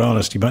know we're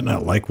honest. You might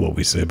not like what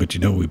we say, but you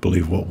know we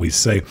believe what we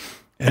say.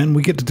 And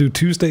we get to do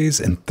Tuesdays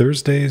and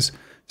Thursdays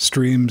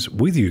streams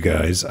with you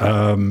guys.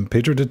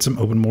 Pedro did some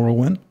Open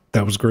Morrowind.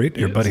 That was great.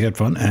 Yes. Everybody had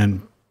fun.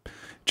 And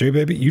Jay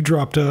Baby, you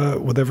dropped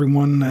with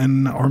everyone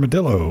an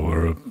Armadillo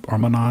or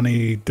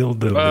Armanani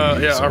Dildo.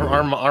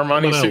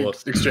 Armani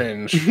suit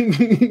exchange.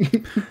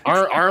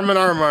 Arm and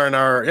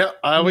Armar. Yeah,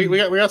 we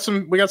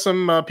got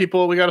some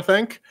people we got to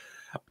thank.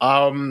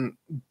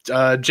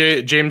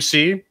 James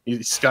C.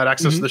 He's got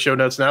access to the show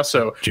notes now.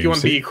 So if you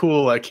want to be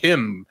cool like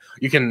him,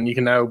 you can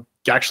now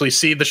actually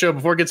see the show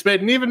before it gets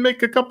made and even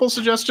make a couple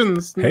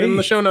suggestions in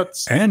the show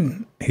notes.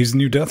 And he's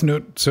new Death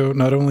Note, so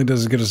not only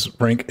does it get us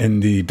rank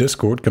in the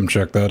Discord, come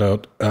check that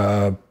out,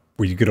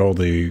 where you get all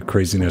the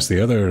craziness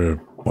the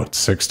other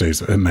 6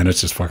 days. Man,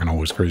 it's just fucking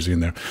always crazy in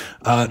there.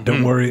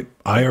 Don't worry,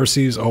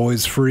 IRC is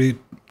always free,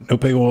 no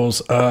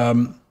paywalls,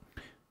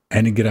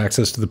 and you get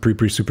access to the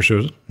pre super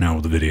shows now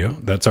with the video.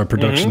 That's our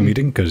production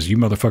meeting, because you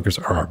motherfuckers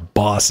are our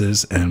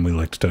bosses and we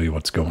like to tell you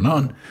what's going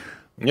on.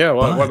 Yeah,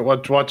 well,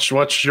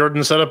 watch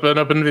Jordan set up an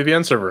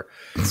OpenVPN server,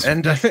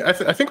 and I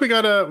think we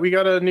got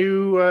a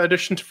new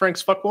addition to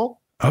Frank's Fuckwall.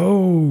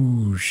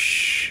 Oh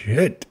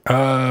shit!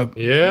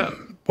 Yeah.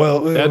 Well,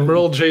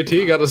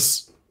 AdamiralJT got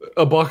us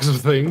a box of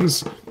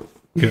things.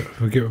 Yeah,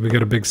 we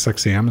got a big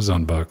sexy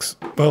Amazon box.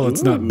 Well,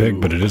 it's not big,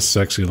 but it is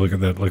sexy. Look at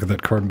that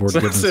cardboard.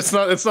 It's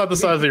not the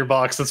size of your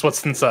box. That's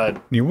what's inside.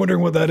 You're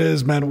wondering what that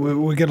is,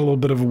 man? We get a little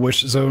bit of a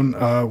wish zone.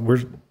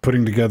 We're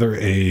putting together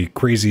a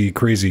crazy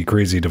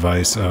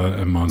device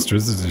and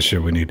monsters. This is the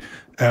shit we need.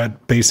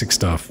 Basic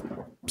stuff.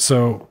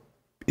 So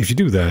if you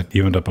do that,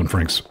 you end up on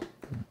Frank's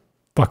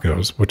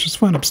Fuckos, which is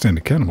fine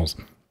upstanding cannibals.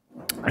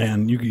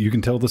 And you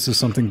can tell this is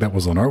something that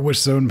was on our wish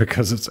zone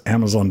because it's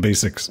Amazon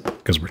Basics,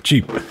 because we're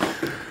cheap.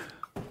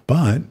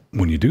 But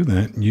when you do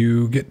that,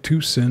 you get to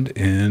send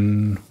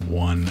in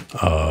one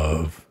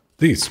of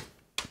these,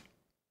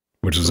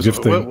 which is a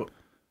gift thing. What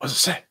does it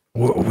say?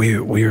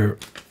 We're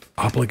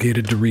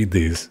obligated to read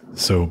these,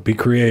 so be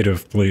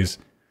creative, please.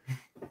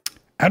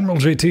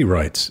 AdamiralJT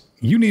writes,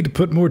 you need to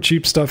put more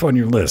cheap stuff on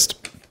your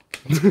list.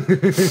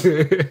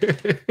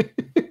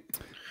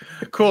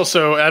 Cool,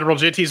 so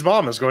AdamiralJT's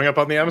mom is going up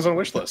on the Amazon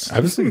wish list. I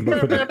was thinking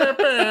about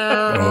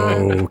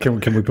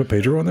can we put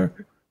Pedro on there?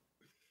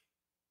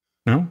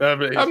 No,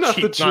 I'm not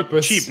cheap, the cheapest. Not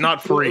cheap,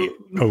 not free.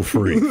 Oh,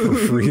 free. For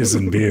free is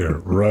in beer,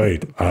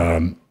 right?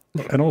 And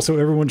also,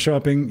 everyone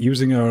shopping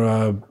using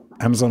our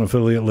Amazon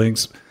affiliate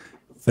links.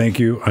 Thank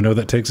you. I know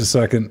that takes a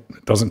second.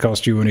 It doesn't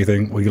cost you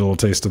anything. We get a little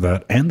taste of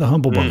that. And the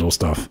Humble Bundle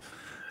stuff.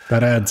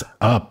 That adds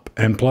up.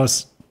 And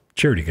plus,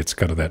 charity gets a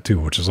cut of that too,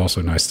 which is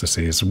also nice to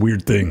see. It's a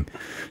weird thing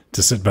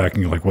to sit back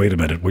and you're like, wait a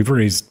minute, we've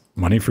raised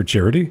money for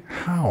charity?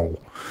 How?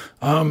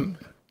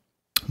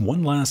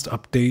 One last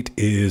update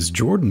is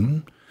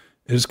Jordan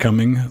is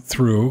coming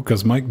through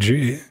because Mike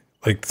G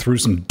threw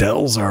some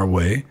Dells our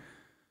way.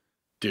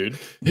 Dude,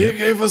 he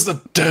gave us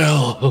the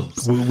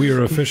Dells. We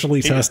are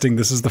officially testing.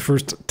 This is the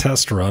first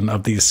test run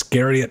of the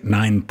Iscariot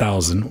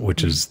 9000,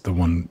 which is the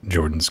one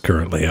Jordan's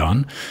currently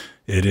on.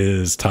 It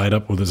is tied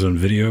up with his own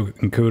video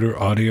encoder,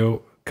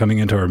 audio coming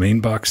into our main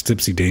box,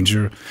 Tipsy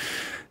Danger.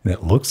 And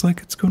it looks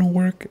like it's going to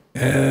work,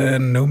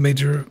 and no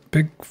major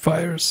big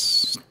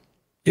fires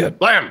yet.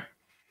 Blam!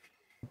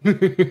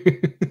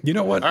 You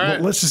know what? Right.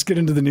 Well, let's just get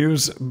into the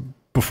news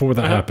before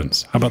that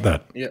happens. How about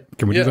that? Yeah.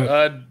 Can we do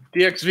that?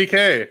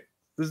 DXVK.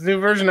 There's a new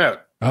version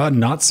out.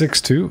 Not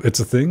 6.2. It's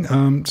a thing.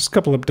 Just a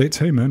couple updates.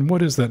 Hey, man,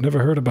 what is that? Never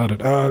heard about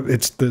it.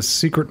 It's the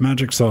secret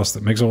magic sauce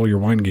that makes all your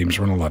wine games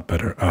run a lot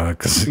better,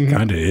 because it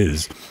kind of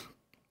is.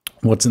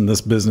 What's in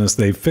this business?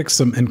 They fixed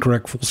some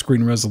incorrect full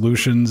screen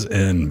resolutions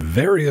in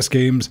various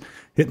games.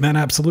 Hitman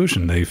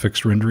Absolution, they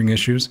fixed rendering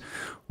issues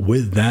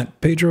with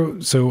that. Pedro,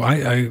 so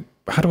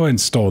how do I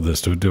install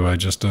this? Do I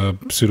just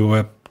sudo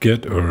apt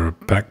get or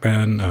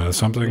pacman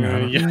something?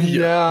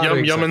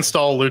 Yum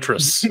install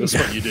Lutris is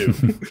what you do.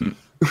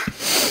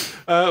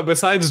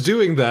 Besides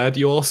doing that,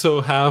 you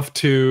also have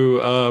to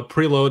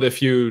preload.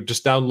 If you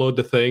just download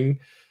the thing,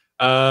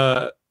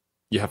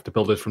 you have to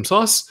build it from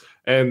source.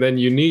 And then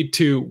you need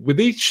to,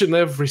 with each and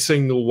every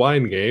single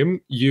wine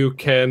game, you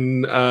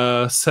can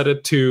set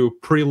it to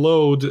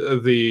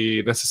preload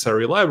the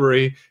necessary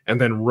library and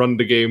then run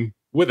the game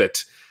with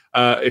it.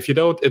 If you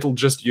don't, it'll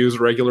just use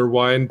regular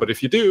wine. But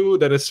if you do,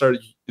 then it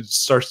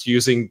starts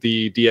using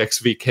the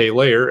DXVK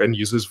layer and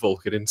uses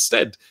Vulkan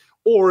instead.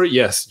 Or,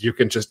 yes, you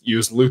can just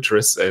use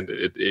Lutris, and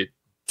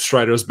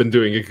Strider's been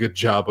doing a good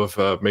job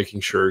of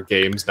making sure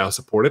games now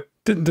support it.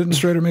 Didn't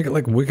Strider make it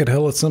like wicked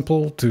hella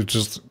simple to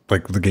just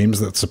like the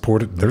games that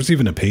support it? There's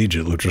even a page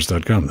at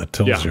lutris.com that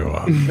tells you.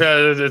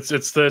 Yeah,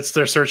 it's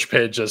their search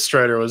page, as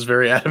Strider was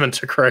very adamant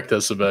to correct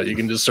us about. You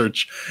can just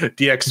search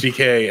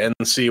DXVK and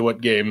see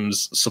what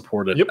games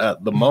support it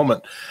at the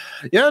moment.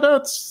 Yeah, no,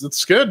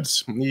 it's good.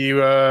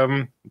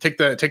 You take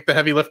the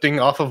heavy lifting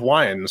off of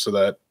wine so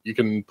that you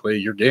can play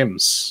your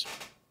games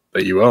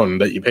that you own,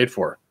 that you paid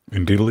for.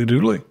 Indeedly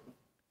doodly.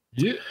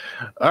 Yeah.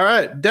 All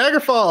right,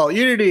 Daggerfall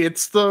Unity.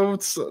 It's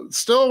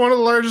still one of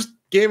the largest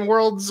game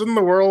worlds in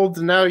the world.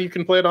 And now you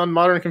can play it on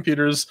modern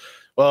computers.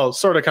 Well,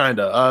 sort of,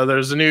 kind of.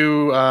 There's a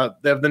new.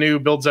 They have the new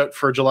builds out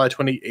for July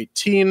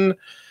 2018.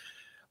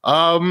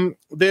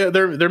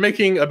 They're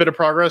making a bit of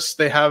progress.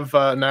 They have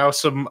now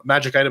some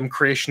magic item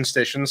creation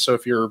stations. So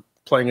if you're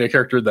playing a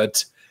character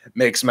that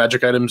makes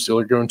magic items,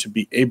 you're going to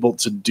be able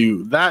to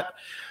do that.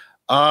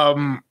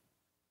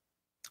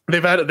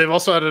 They've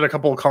also added a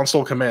couple of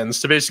console commands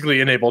to basically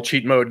enable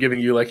cheat mode, giving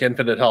you like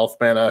infinite health,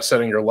 mana,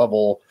 setting your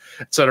level,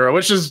 etc.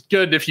 Which is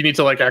good if you need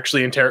to like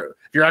actually if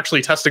you're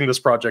actually testing this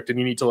project and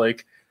you need to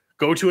like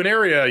go to an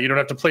area. You don't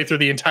have to play through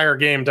the entire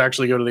game to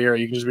actually go to the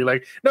area. You can just be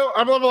like, no,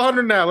 I'm level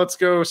 100 now. Let's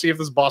go see if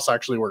this boss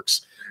actually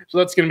works. So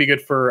that's going to be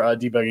good for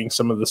debugging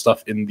some of the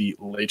stuff in the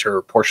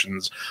later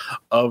portions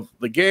of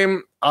the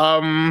game.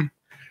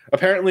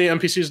 Apparently,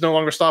 NPCs no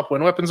longer stop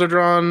when weapons are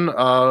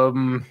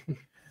drawn.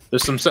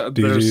 There's some.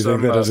 Do you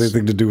think that has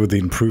anything to do with the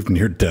improved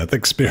near-death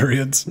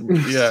experience?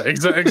 Yeah,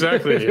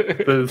 exactly.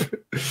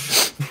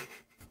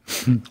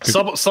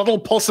 Subtle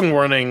pulsing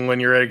warning when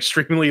you're at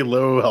extremely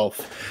low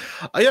health.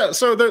 Yeah,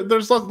 so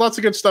there's lots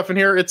of good stuff in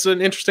here. It's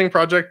an interesting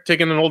project,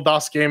 taking an old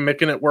DOS game,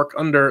 making it work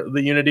under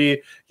the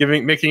Unity,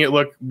 making it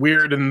look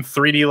weird and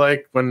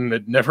 3D-like when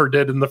it never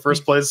did in the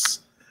first place.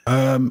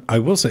 I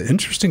will say,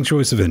 interesting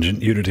choice of engine,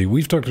 Unity.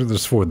 We've talked about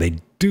this before. They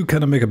do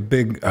kind of make a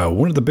big,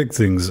 one of the big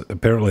things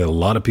apparently a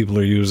lot of people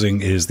are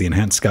using is the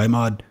enhanced sky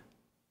mod.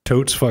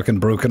 Totes fucking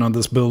broken on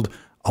this build,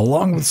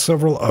 along with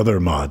several other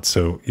mods.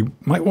 So you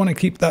might want to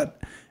keep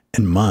that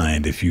in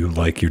mind if you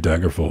like your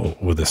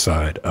Daggerfall with a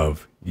side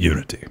of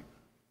Unity.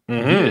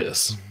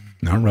 Yes.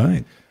 All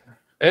right.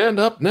 And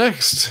up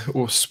next,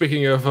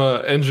 speaking of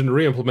engine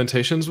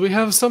reimplementations, we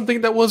have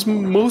something that was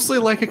mostly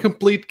like a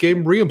complete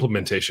game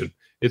reimplementation.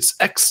 It's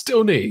X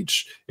Stone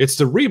Age. It's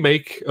the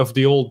remake of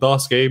the old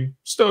DOS game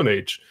Stone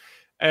Age.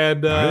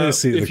 And I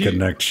see the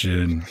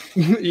connection.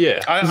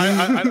 Yeah,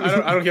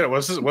 I don't get it.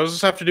 What does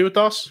this have to do with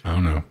DOS? I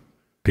don't know.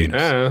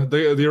 Penis.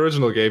 The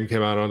original game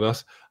came out on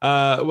DOS.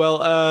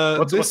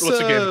 What's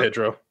the game,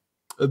 Pedro?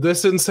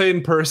 This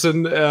insane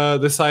person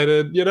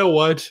decided, you know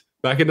what?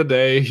 Back in the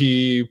day,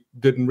 he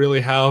didn't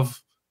really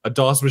have a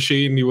DOS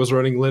machine. He was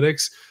running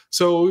Linux,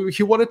 so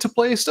he wanted to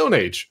play Stone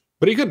Age,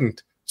 but he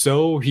couldn't.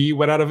 So he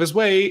went out of his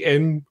way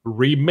and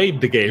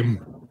remade the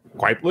game,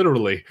 quite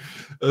literally.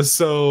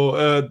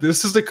 So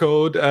this is the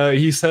code.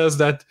 He says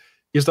that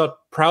he's not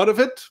proud of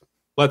it.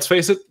 Let's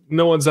face it,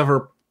 no one's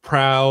ever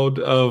proud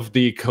of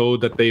the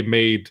code that they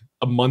made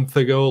a month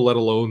ago, let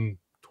alone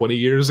 20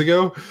 years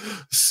ago.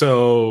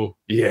 So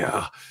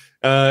yeah,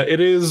 it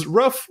is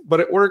rough,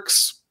 but it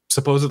works.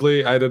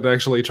 Supposedly, I didn't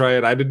actually try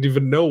it. I didn't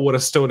even know what a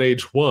Stone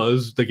Age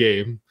was, the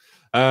game.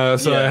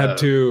 So I had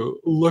to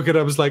look it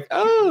up. I was like,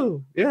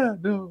 oh, yeah,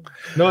 no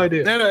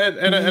idea.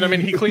 And I mean,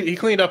 he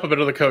cleaned up a bit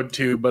of the code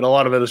too, but a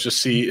lot of it is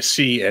just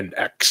C and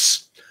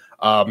X.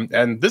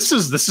 And this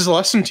is a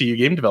lesson to you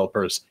game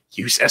developers.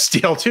 Use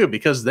SDL2,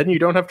 because then you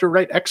don't have to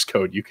write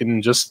Xcode. You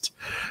can just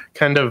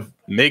kind of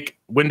make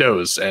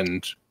windows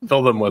and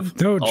fill them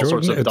with all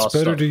sorts of DOS it's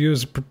better stuff. to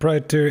use a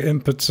proprietary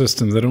input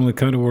system that only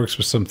kind of works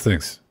with some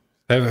things.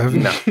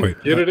 Wait,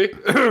 Unity?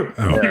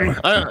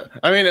 I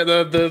mean,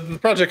 the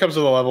project comes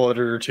with a level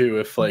editor too.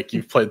 If like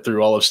you've played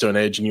through all of Stone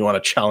Age and you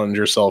want to challenge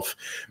yourself,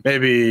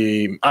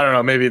 maybe I don't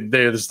know. Maybe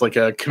there's like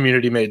a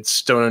community-made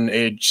Stone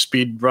Age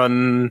speed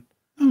run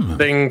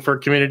thing for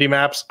community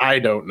maps. I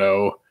don't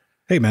know.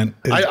 Hey man,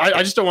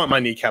 I just don't want my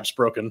kneecaps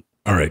broken.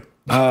 All right,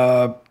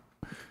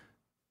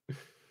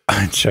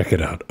 check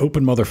it out.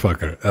 Open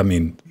motherfucker. I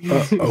mean,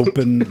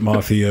 open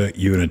Mafia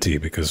Unity,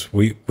 because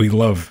we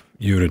love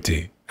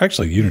Unity.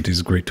 Actually, Unity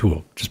is a great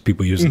tool. Just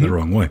people use it the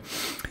wrong way.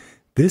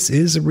 This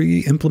is a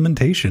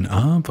re-implementation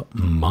of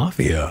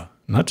Mafia.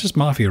 Not just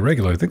Mafia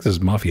regular. I think this is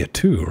Mafia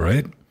 2,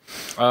 right?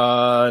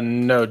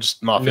 No,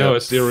 just Mafia. No,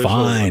 it's the original.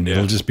 Fine. One, yeah.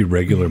 It'll just be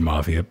regular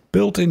Mafia.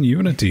 Built in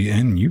Unity,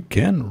 and you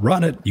can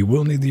run it. You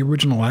will need the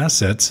original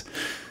assets.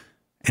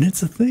 And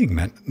it's a thing,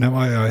 man. Now,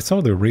 I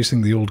saw they're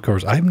racing the old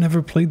cars. I've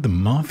never played the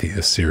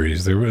Mafia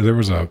series. There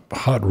was a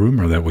hot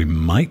rumor that we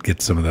might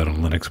get some of that on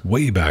Linux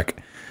way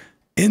back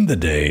in the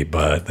day,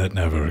 but that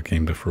never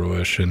came to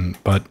fruition.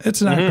 But it's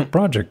an active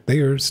project. They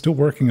are still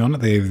working on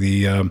it. They have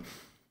the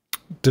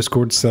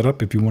Discord set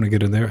up if you want to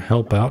get in there,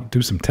 help out,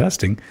 do some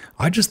testing.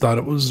 I just thought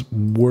it was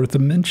worth a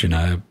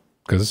mention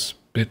because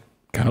it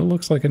kind of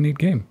looks like a neat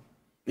game.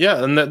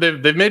 Yeah, and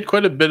they've made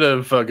quite a bit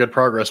of good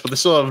progress, but they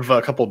still have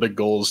a couple of big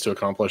goals to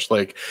accomplish.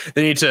 Like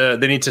they need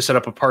to set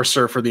up a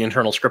parser for the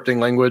internal scripting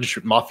language,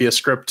 Mafia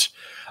script.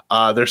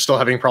 They're still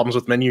having problems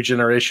with menu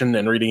generation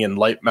and reading in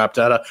light map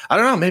data. I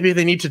don't know. Maybe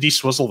they need to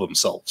deswizzle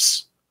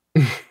themselves.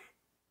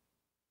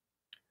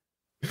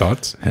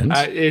 Thoughts?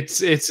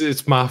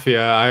 It's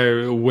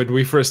Mafia. When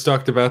we first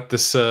talked about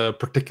this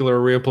particular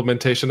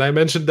reimplementation, I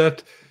mentioned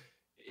that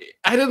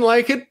I didn't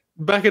like it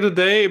back in the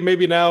day.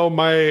 Maybe now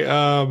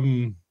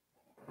my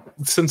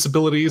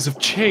sensibilities have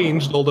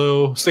changed.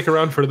 Although stick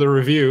around for the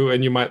review,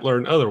 and you might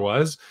learn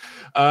otherwise.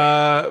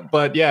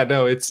 But yeah,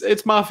 no,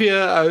 it's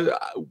Mafia.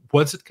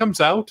 Once it comes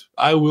out,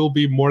 I will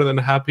be more than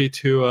happy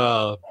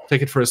to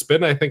take it for a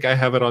spin. I think I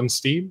have it on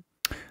Steam.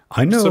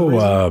 I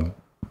know,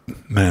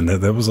 man,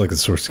 that was like a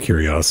source of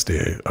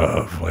curiosity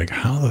of like,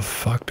 how the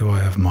fuck do I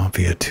have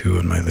Mafia 2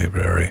 in my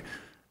library?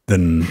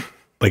 Then,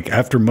 like,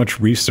 after much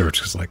research,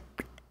 because like,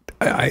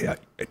 I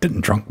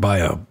didn't drunk buy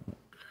a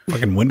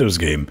fucking Windows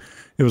game.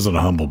 It was on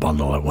a Humble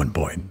Bundle at one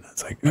point.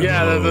 It's like,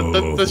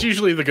 that's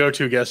usually the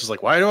go-to guess. Is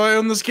like, why do I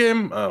own this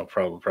game? Oh,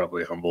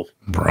 probably Humble.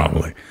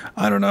 Probably.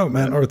 I don't know,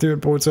 man. Arthur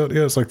points out,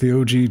 yeah, it's like the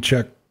OG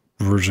Czech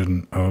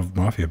version of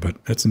Mafia, but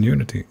it's in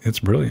Unity. It's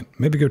brilliant.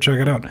 Maybe go check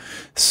it out.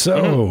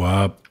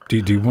 So, do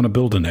you want to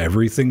build an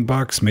everything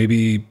box?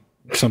 Maybe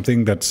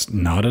something that's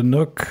not a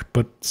Nook,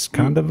 but it's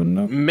kind of a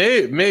Nook?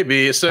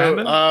 Maybe.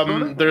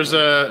 So, there's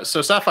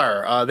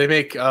Sapphire. They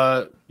make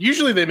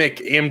usually they make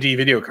AMD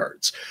video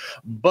cards,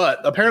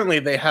 but apparently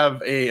they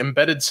have a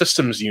embedded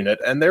systems unit,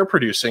 and they're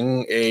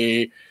producing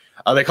a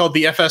they call it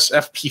the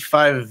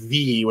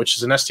FSFP5V, which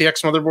is an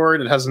STX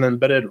motherboard. It has an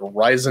embedded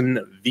Ryzen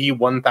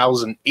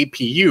V1000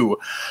 APU,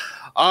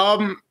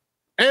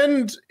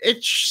 and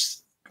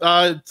it's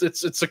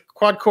a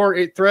quad core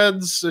 8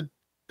 threads.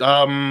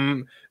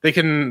 They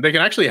can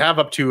actually have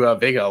up to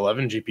Vega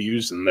 11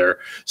 GPUs in there,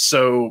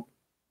 so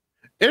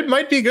it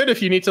might be good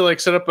if you need to like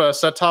set up a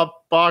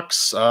set-top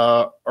box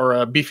or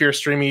a beefier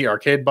streamy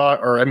arcade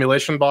box or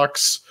emulation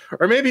box,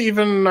 or maybe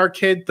even an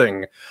arcade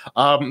thing.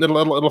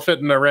 It'll fit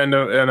in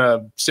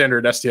a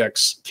standard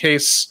STX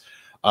case.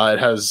 It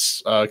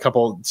has a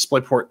couple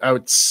DisplayPort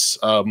outs,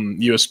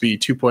 USB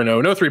 2.0,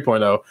 no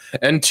 3.0,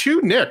 and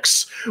 2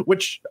 NICs,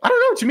 which I don't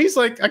know. To me, is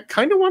like I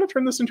kind of want to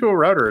turn this into a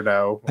router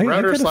now. Hey,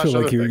 Router I kind of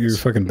feel like you're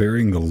fucking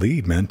burying the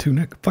lead, man. 2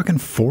 NIC, fucking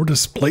 4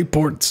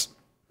 DisplayPorts.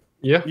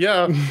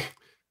 Yeah.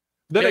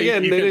 Then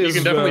again, you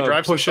can definitely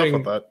drive some stuff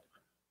with that.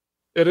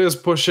 It is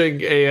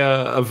pushing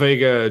a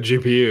Vega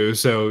GPU,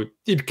 so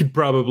it could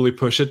probably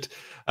push it.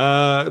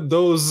 The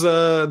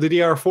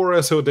DR4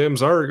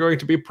 SODIMMs are going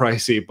to be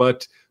pricey,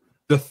 but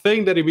the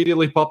thing that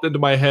immediately popped into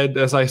my head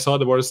as I saw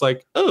them was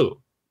like, oh,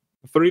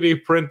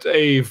 3D print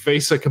a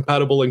VESA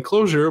compatible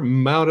enclosure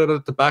mounted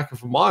at the back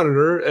of a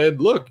monitor,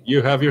 and look,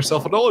 you have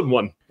yourself an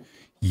all-in-one.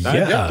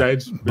 Yeah,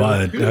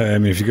 but I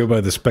mean, if you go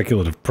by the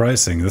speculative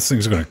pricing, this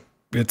thing's going to.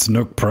 It's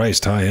Nook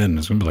priced high end.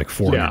 It's going to be like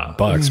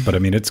 $400, but I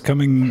mean, it's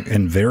coming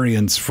in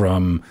variants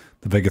from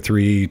the Vega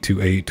 3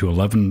 to 8 to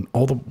 11,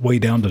 all the way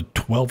down to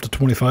 12 to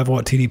 25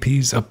 watt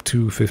TDPs up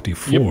to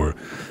 54.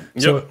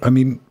 So, I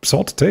mean,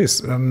 salt to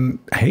taste.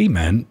 Hey,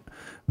 man,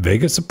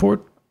 Vega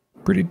support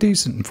pretty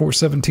decent,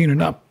 417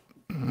 and up.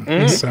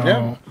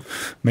 So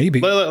maybe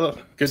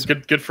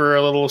good for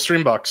a little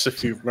stream box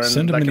if you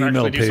send him an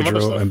email,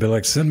 Pedro, and be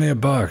like, send me a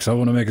box. I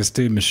want to make a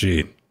Steam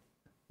machine.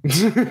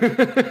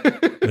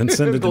 Then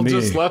send it to me.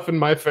 They'll just laugh in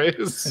my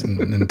face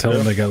and tell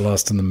them they got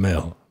lost in the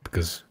mail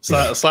because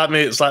slap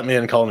me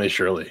and call me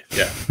Shirley.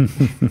 Yeah.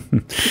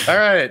 All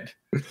right.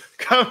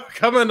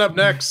 Coming up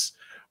next,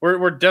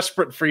 we're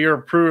desperate for your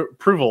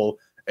approval,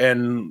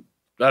 and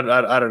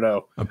I don't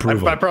know.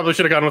 Approval. I probably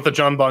should have gone with the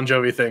John Bon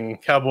Jovi thing.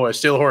 Cowboy,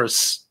 Steel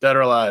Horse, Dead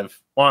or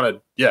Alive, Wanted.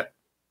 Yeah.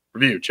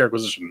 Review,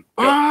 CHAIRQASITION.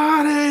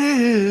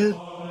 Wanted.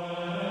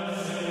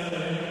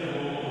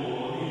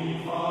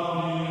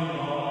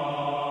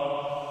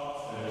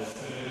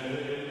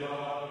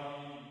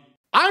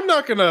 I'm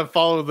not gonna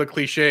follow the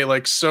cliche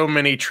like so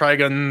many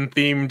Trigun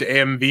themed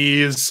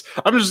AMVs.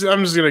 I'm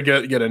just gonna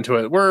get into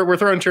it. We're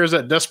throwing chairs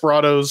at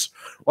Desperados,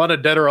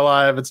 Wanted Dead or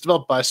Alive. It's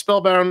developed by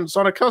Spellbound. It's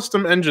on a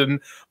custom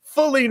engine,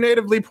 fully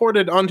natively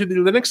ported onto the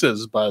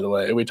Linuxes, by the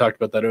way. We talked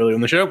about that earlier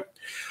in the show.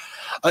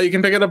 You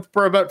can pick it up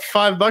for about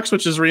 $5,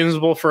 which is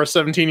reasonable for a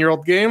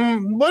 17-year-old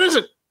game. What is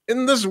it?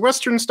 In this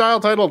Western-style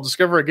title,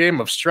 discover a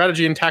game of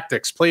strategy and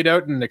tactics played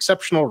out in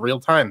exceptional real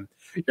time.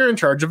 You're in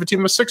charge of a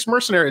team of 6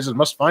 mercenaries and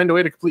must find a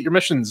way to complete your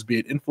missions, be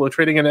it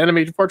infiltrating an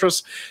enemy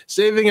fortress,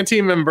 saving a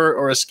team member,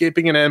 or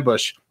escaping an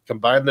ambush.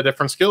 Combine the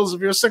different skills of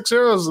your 6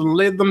 heroes and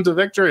lead them to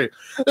victory.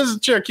 This is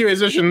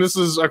CHAIRQASITION. This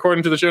is,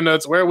 according to the show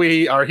notes, where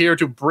we are here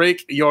to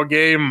break your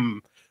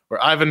game. We're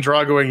Ivan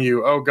Dragoing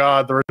you. Oh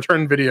God, the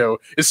return video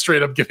is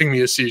straight up giving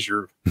me a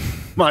seizure.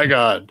 My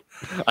God.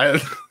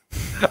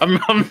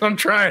 I'm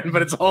trying,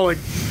 but it's all like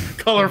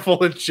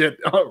colorful and shit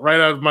right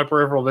out of my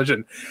peripheral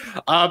vision.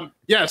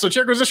 Yeah, so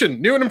CHAIRQASITION,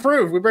 new and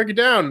improved. We break it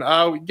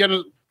down. We get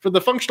for the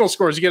functional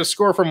scores, you get a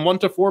score from 1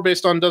 to 4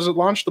 based on does it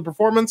launch, the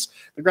performance,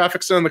 the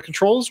graphics, and the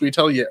controls. We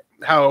tell you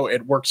how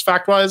it works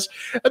fact-wise.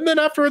 And then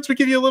afterwards, we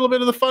give you a little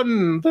bit of the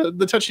fun,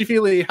 the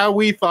touchy-feely, how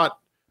we thought,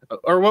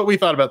 or what we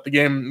thought about the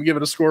game. We give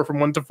it a score from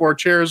 1 to 4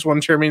 chairs.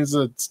 1 chair means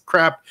that it's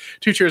crap.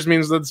 2 chairs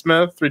means that it's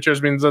meh. 3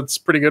 chairs means that's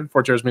pretty good.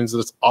 4 chairs means that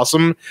it's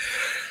awesome.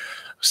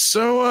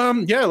 So,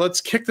 yeah,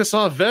 let's kick this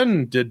off.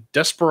 Then, did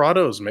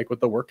Desperados make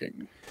with the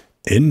working?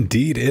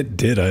 Indeed, it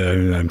did.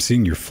 I'm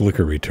seeing your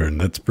Flickr return.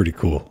 That's pretty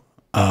cool.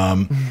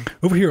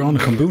 Over here on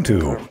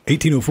Ubuntu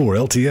 1804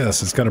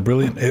 LTS, it's kind of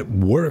brilliant. It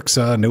works.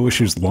 No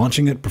issues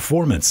launching it.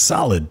 Performance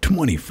solid.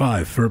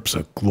 25 FERPs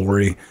of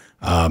glory.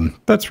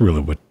 That's really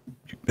what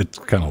it's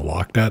kind of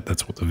locked at.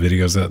 That's what the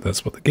video's at.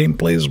 That's what the game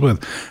plays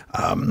with.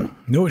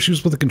 No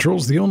issues with the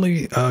controls. The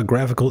only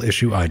graphical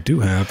issue I do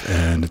have,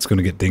 and it's going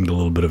to get dinged a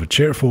little bit of a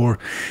chair for,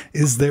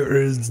 is there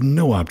is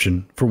no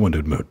option for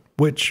windowed mode,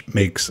 which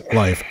makes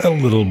life a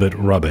little bit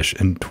rubbish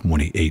in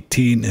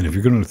 2018. And if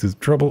you're going through the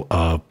trouble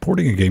of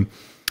porting a game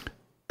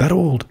that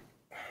old,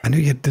 I know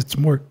you did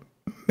some work,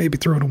 maybe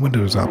throw in a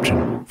Windows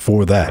option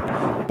for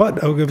that.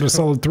 But I'll give it a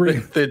solid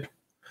 3.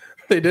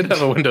 They did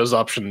have a Windows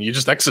option. You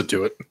just exit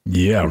to it.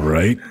 Yeah,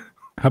 right.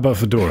 How about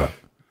Fedora?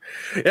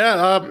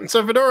 Yeah,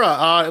 so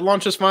Fedora, it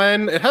launches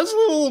fine. It has a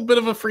little bit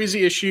of a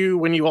freezy issue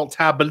when you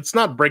alt-tab, but it's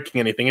not breaking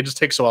anything. It just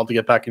takes a while to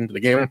get back into the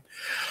game.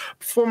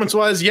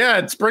 Performance-wise, yeah,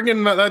 it's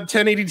bringing that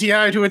 1080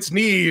 Ti to its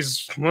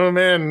knees. Oh,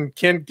 man,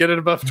 can't get it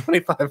above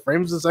 25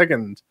 frames a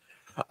second.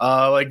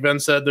 Like Ben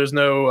said, there's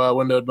no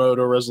windowed mode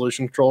or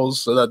resolution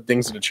controls, so that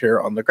dings in a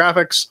chair on the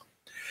graphics.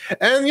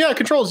 And yeah,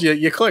 controls,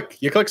 you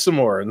click some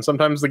more, and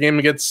sometimes the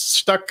game gets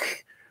stuck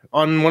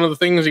on one of the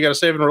things. You got to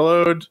save and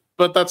reload,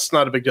 but that's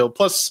not a big deal.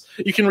 Plus,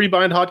 you can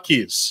rebind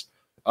hotkeys.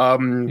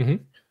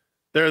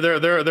 There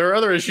are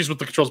other issues with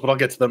the controls, but I'll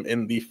get to them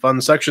in the fun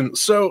section.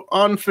 So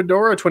on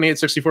Fedora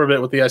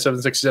 2864-bit with the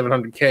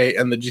i7-6700K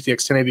and the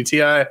GTX 1080 Ti,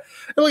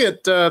 it'll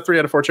get 3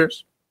 out of 4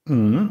 chairs.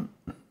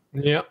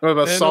 Yeah. What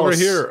about and Solus? over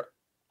here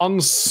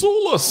on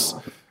Solus,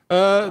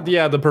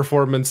 yeah, the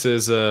performance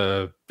is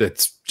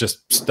it's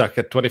just stuck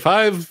at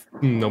 25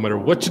 no matter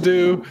what you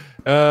do.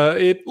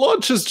 It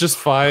launches just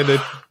fine. It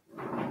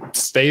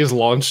stays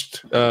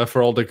launched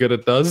for all the good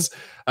it does.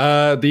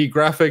 The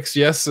graphics,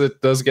 yes,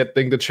 it does get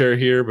dinged the chair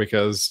here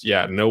because,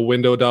 yeah, no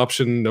windowed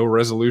option, no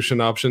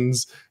resolution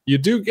options. You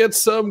do get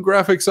some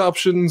graphics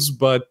options,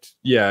 but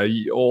yeah,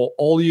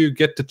 all you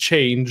get to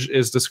change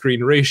is the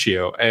screen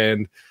ratio,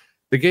 and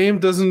the game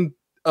doesn't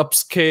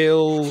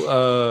upscale,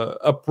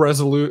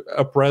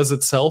 upres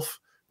itself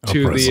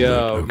to the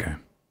okay.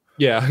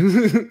 Yeah,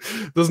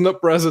 doesn't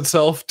upres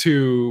itself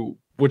to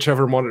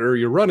whichever monitor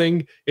you're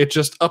running. It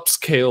just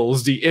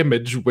upscales the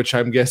image, which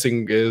I'm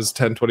guessing is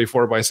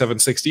 1024 by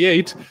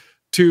 768,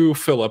 to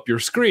fill up your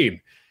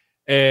screen.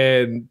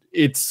 And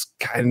it's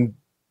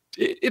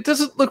it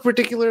doesn't look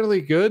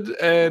particularly good.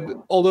 And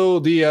although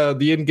the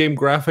in-game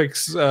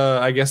graphics,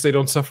 I guess they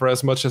don't suffer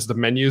as much as the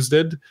menus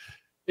did,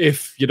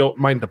 if you don't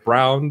mind the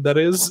brown, that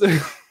is.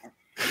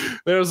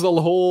 There's a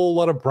whole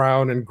lot of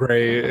brown and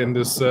gray in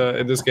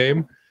this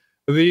game.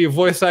 The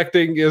voice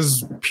acting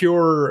is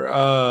pure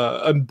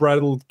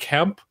unbridled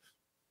camp.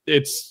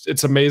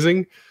 It's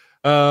amazing.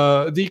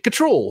 The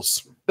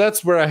controls,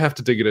 that's where I have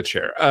to dig in a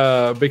chair,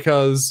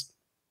 because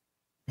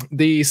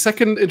the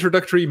second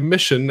introductory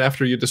mission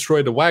after you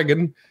destroy the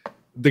wagon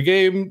the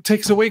game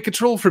takes away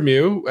control from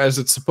you, as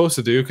it's supposed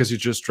to do, because you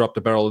just dropped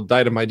a barrel of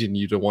dynamite and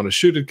you don't want to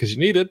shoot it because you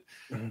need it.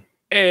 Mm-hmm.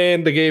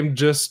 And the game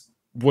just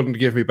wouldn't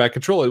give me back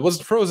control. It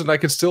wasn't frozen. I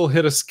could still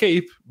hit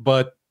escape,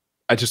 but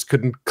I just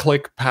couldn't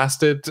click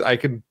past it. I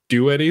could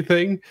do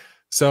anything.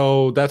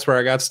 So that's where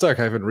I got stuck.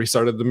 I haven't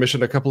restarted the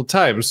mission a couple of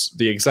times.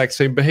 The exact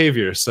same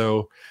behavior.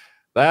 So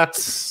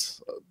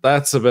that's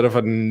a bit of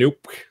a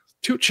nope.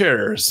 2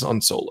 chairs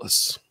on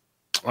Solus.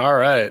 All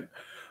right.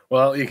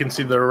 Well, you can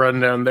see the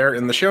rundown there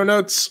in the show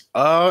notes.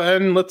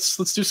 And let's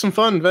do some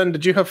fun. Ven,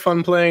 did you have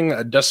fun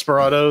playing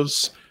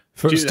Desperados?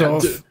 First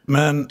off,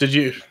 man, did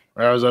you?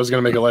 I was going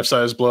to make a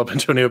life-size blow-up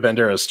Antonio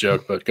Banderas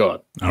joke, but go on.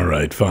 All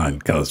right, fine.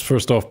 Because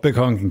first off, big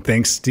honking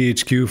thanks to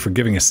THQ for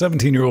giving a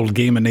 17-year-old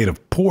game a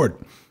native port.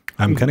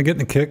 I'm kind of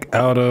getting a kick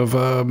out of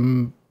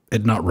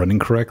it not running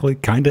correctly,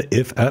 kind of,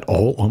 if at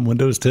all, on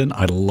Windows 10.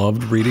 I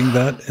loved reading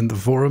that in the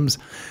forums.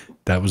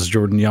 That was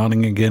Jordan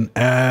yawning again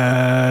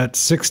at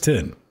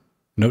 6:10.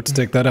 Note to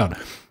take that out.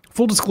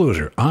 Full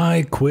disclosure,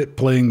 I quit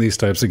playing these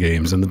types of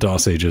games in the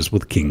DOS ages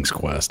with King's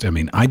Quest. I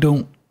mean, I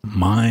don't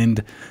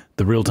mind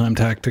the real-time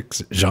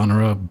tactics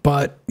genre,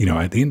 but, you know,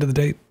 at the end of the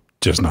day,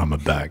 just not my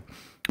bag.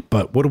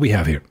 But what do we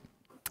have here?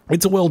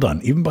 It's a well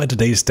done, even by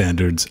today's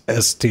standards,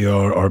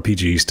 STR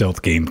RPG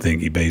stealth game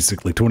thingy,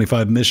 basically.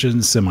 25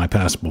 missions,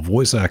 semi-passable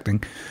voice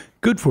acting.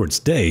 Good for its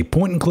day,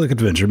 point-and-click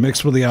adventure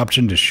mixed with the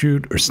option to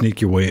shoot or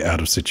sneak your way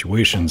out of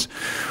situations.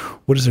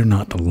 What is there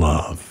not to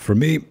love? For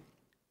me,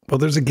 well,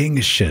 there's a gang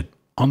of shit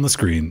on the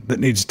screen that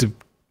needs to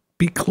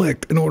be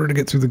clicked in order to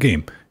get through the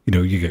game. You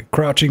know, you get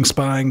crouching,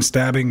 spying,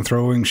 stabbing,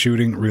 throwing,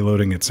 shooting,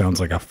 reloading. It sounds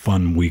like a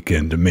fun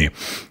weekend to me.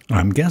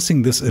 I'm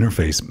guessing this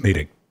interface made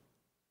a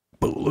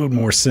boatload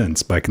more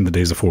sense back in the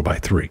days of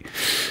 4x3.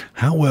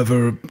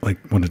 However, like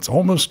when it's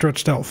almost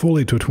stretched out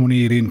fully to a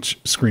 28-inch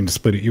screen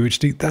displayed at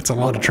UHD, that's a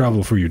lot of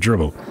travel for your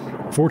dribble.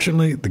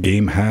 Fortunately, the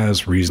game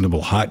has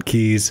reasonable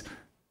hotkeys,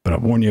 but I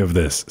warn you of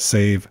this: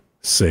 save,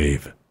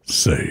 save,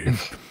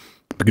 save.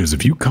 Because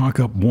if you cock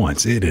up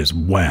once, it is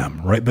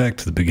wham, right back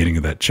to the beginning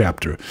of that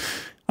chapter.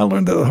 I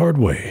learned that the hard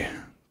way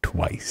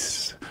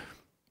twice.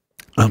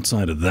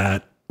 Outside of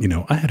that, you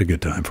know, I had a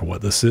good time for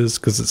what this is,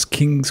 because it's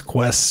King's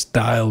Quest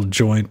style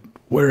joint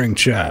wearing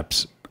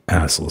chaps,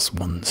 assless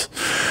ones.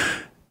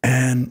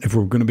 And if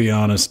we're going to be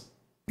honest,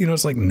 you know,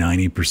 it's like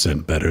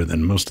 90% better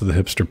than most of the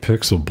hipster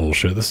pixel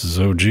bullshit. This is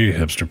OG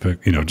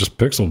hipster, you know, just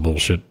pixel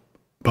bullshit.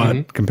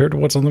 But compared to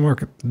what's on the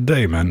market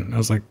today, man, I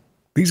was like,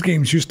 these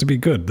games used to be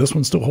good. This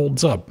one still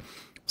holds up.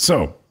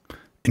 So,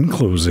 in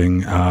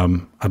closing,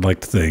 I'd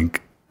like to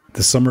thank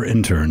the summer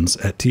interns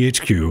at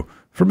THQ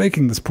for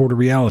making this port a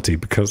reality,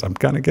 because I'm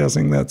kind of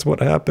guessing that's what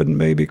happened,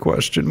 maybe,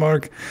 question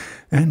mark.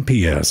 And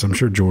P.S., I'm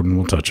sure Jordan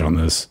will touch on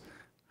this.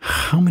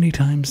 How many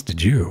times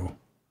did you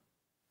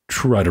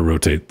try to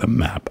rotate the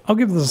map? I'll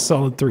give this a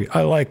solid 3.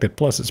 I liked it.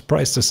 Plus, it's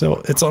priced to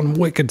sell. It's on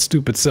wicked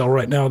stupid sale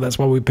right now. That's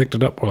why we picked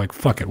it up. We're like,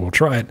 fuck it, we'll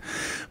try it.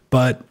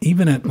 But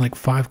even at like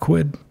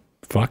 £5,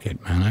 fuck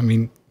it, man. I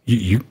mean,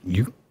 you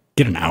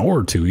get an hour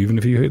or two, even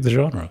if you hate the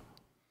genre.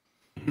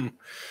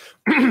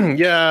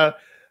 Yeah,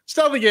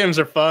 stealthy games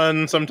are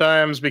fun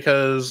sometimes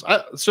because there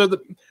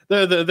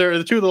are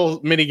the 2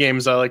 little mini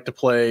games I like to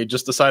play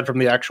just aside from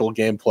the actual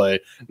gameplay.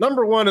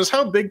 Number 1 is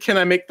how big can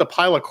I make the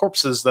pile of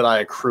corpses that I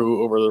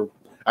accrue over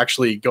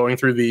actually going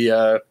through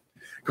the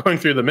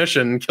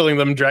mission, killing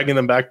them, dragging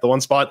them back to the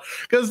one spot,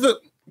 because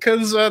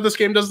this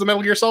game does the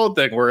Metal Gear Solid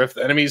thing where if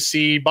enemies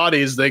see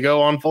bodies, they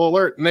go on full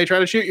alert and they try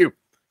to shoot you.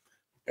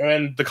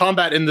 And the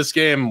combat in this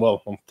game,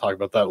 well, we'll talk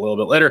about that a little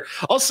bit later.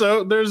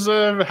 Also, there's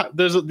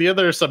the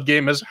other sub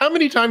game is how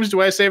many times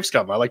do I save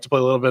scum? I like to play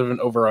a little bit of an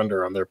over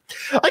under on there.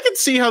 I can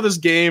see how this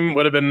game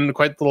would have been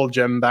quite the little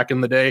gem back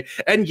in the day.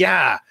 And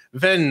yeah,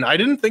 Ven, I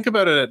didn't think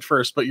about it at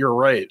first, but you're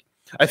right.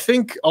 I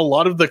think a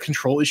lot of the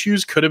control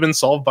issues could have been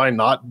solved by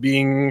not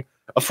being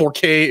a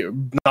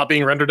 4K, not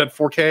being rendered at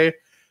 4K,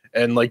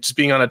 and like just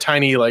being on a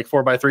tiny like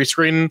 4x3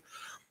 screen.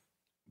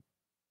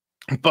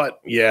 But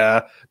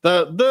yeah,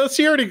 the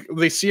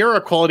Sierra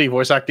quality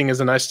voice acting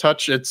is a nice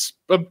touch. It's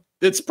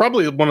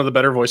probably one of the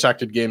better voice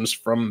acted games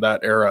from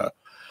that era.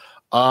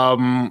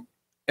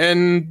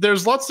 And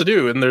there's lots to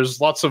do, and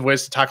there's lots of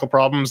ways to tackle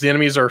problems. The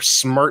enemies are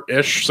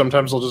smart-ish.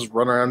 Sometimes they'll just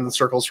run around in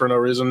circles for no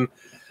reason.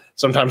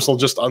 Sometimes they'll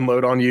just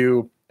unload on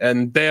you,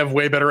 and they have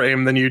way better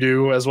aim than you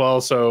do as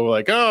well. So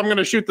like, oh, I'm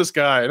gonna shoot this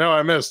guy. No,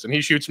 I missed, and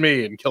he shoots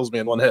me and kills me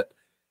in one hit.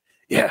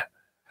 Yeah.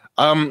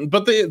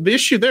 But the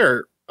issue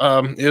there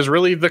is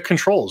really the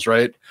controls,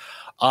 right?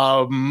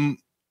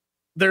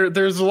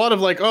 There's a lot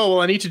of like, oh,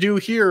 well, I need to do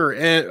here,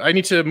 and I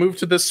need to move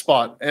to this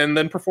spot, and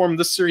then perform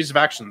this series of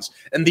actions.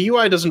 And the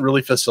UI doesn't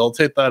really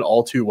facilitate that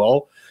all too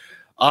well.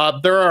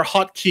 There are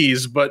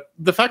hotkeys, but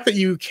the fact that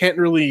you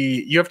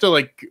have to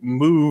like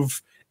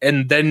move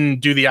and then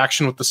do the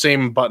action with the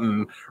same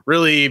button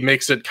really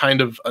makes it kind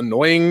of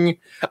annoying.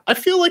 I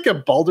feel like a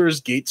Baldur's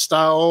Gate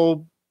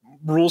style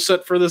rule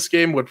set for this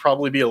game would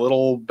probably be a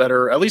little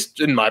better, at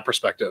least in my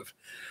perspective.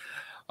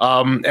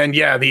 And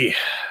yeah,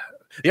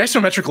 The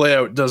isometric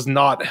layout does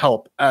not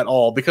help at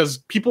all because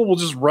people will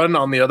just run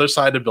on the other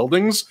side of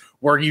buildings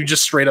where you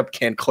just straight up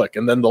can't click,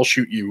 and then they'll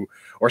shoot you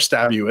or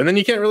stab you, and then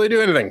you can't really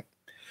do anything.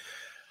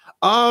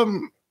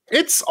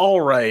 It's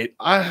all right.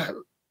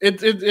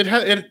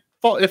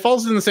 It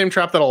falls in the same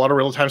trap that a lot of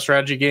real-time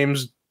strategy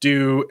games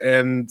do,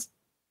 and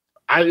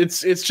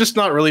it's just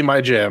not really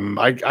my jam.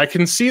 I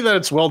can see that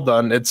it's well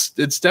done.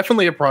 It's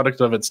definitely a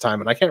product of its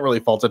time, and I can't really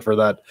fault it for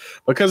that.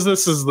 Because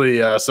this is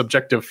the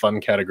subjective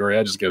fun category,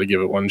 I just got to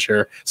give it one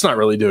share. It's not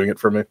really doing it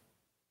for me.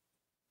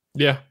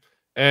 Yeah,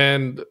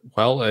 and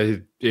well,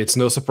 it's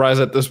no surprise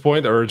at this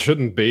point, or it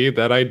shouldn't be,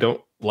 that I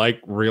don't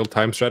like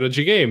real-time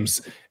strategy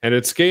games. And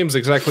it's games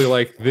exactly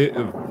like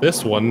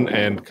this one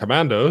and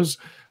Commandos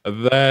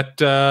that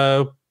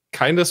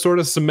kind of sort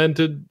of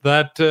cemented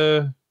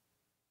that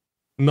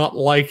not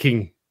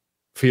liking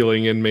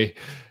feeling in me.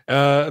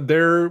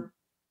 They're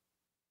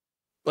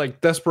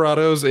like,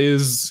 Desperados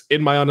is,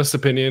 in my honest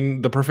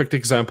opinion, the perfect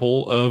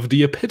example of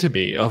the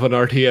epitome of an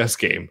RTS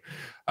game.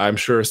 I'm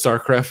sure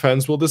StarCraft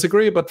fans will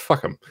disagree, but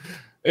fuck them.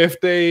 If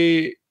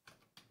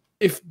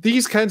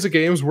these kinds of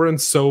games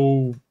weren't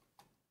so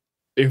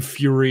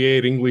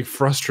infuriatingly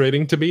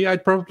frustrating to me,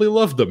 I'd probably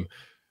love them.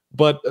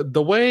 But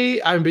the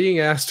way I'm being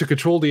asked to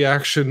control the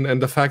action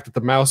and the fact that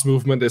the mouse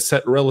movement is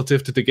set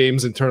relative to the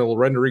game's internal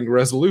rendering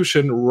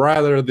resolution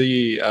rather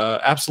the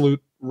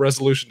absolute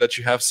resolution that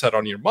you have set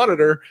on your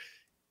monitor,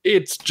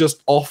 it's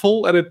just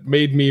awful, and it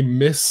made me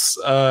miss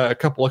a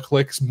couple of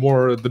clicks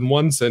more than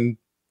once, and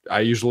I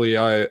usually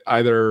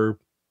either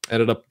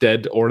ended up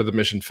dead or the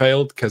mission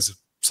failed because of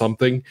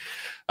something.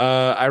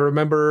 I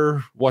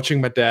remember watching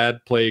my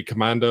dad play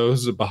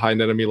Commandos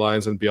behind enemy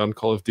lines and Beyond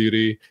Call of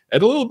Duty,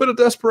 and a little bit of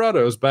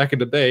Desperados back in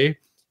the day,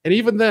 and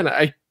even then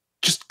I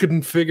just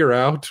couldn't figure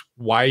out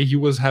why he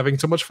was having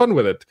so much fun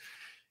with it.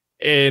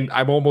 And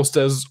I'm almost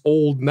as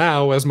old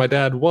now as my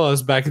dad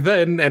was back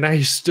then, and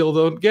I still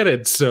don't get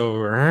it.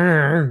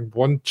 So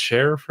one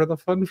chair for the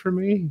fun for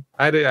me.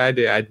 I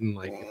didn't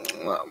like it.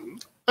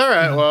 All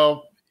right,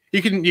 well,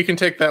 you can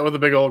take that with a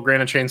big old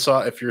grain of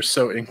chainsaw if you're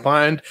so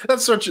inclined.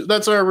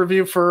 That's our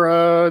review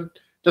for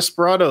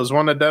Desperados,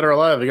 Wanted Dead or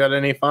Alive. You got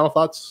any final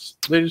thoughts,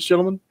 ladies and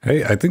gentlemen?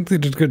 Hey, I think they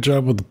did a good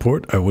job with the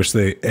port. I wish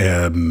they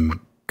kind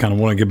of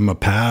want to give them a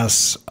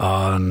pass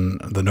on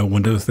the no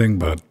window thing,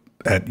 but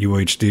at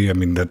UHD, I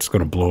mean, that's going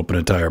to blow up an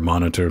entire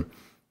monitor.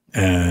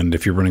 And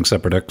if you're running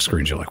separate X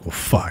screens, you're like, well,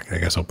 fuck, I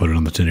guess I'll put it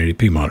on the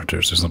 1080p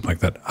monitors or something like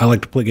that. I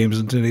like to play games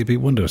in 1080p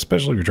window,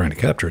 especially if you're trying to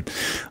capture it.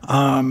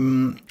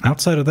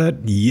 Outside of that,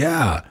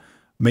 yeah,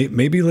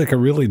 maybe like a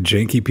really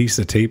janky piece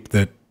of tape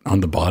that on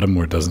the bottom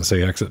where it doesn't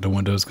say exit to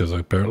Windows, because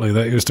apparently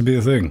that used to be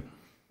a thing.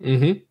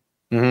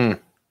 Mm-hmm.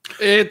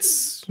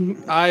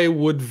 Mm-hmm. I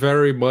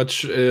very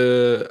much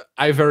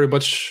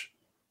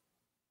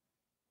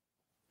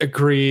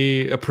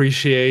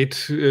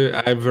appreciate.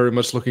 I'm very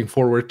much looking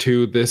forward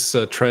to this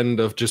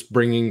trend of just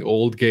bringing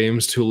old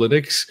games to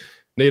Linux,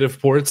 native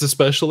ports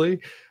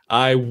especially.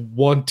 I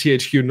want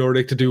THQ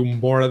Nordic to do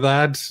more of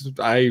that.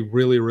 I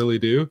really, really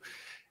do.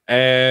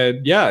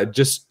 And yeah,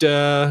 just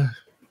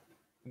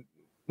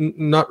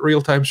not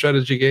real-time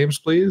strategy games,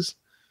 please.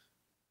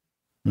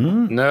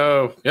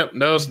 No. Yep.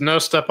 No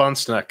step on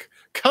Sneck.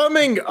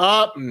 Coming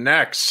up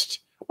next.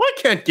 Why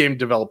can't game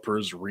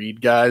developers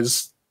read,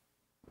 guys?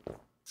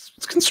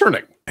 It's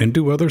concerning. And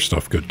do other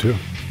stuff good, too.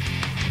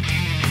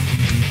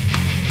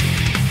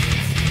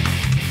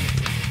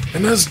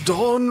 And as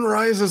dawn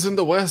rises in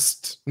the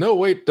west,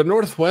 the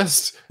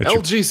northwest,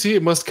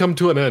 LGC must come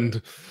to an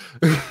end.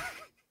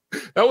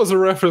 That was a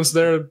reference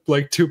there.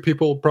 Like, 2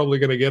 people probably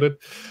going to get it.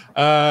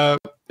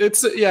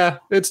 It's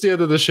the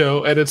end of the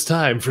show, and it's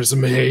time for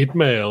some hate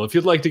mail. If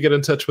you'd like to get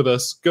in touch with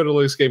us, go to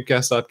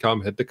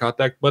LinuxGameCast.com, hit the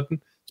contact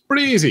button. It's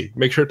pretty easy.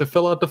 Make sure to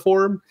fill out the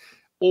form.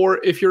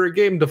 Or if you're a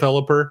game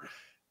developer,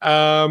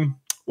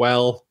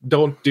 well,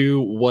 don't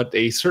do what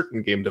a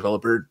certain game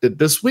developer did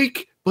this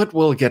week, but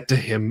we'll get to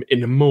him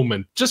in a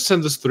moment. Just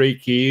send us 3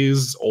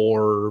 keys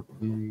or,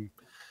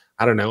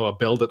 I don't know, a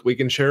build that we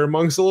can share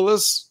amongst all of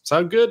us.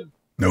 Sound good?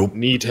 Nope.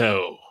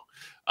 Neato.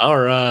 All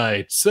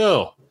right,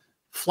 so,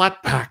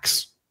 flat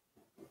packs.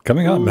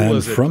 Coming up,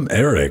 man, from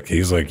Eric.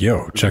 He's like,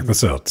 yo, check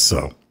this out.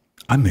 So,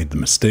 I made the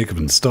mistake of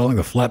installing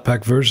the flat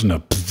pack version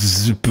of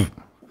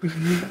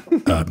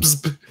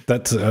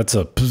that's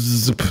a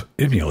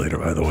emulator,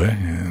 by the way,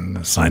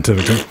 and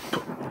scientifically.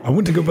 I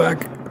went to go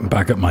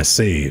back up my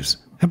saves.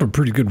 Have a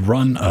pretty good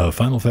run of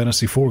Final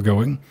Fantasy IV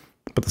going,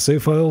 but the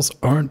save files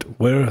aren't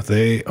where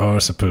they are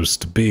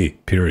supposed to be,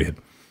 period.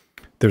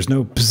 There's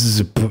no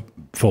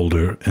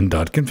folder in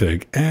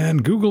 .config,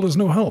 and Google is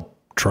no help.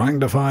 Trying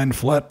to find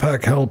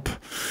Flatpak help.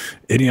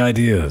 Any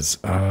ideas?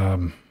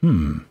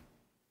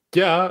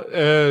 Yeah,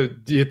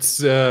 it's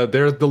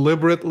they're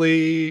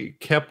deliberately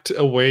kept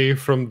away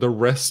from the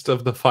rest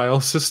of the file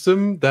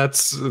system.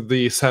 That's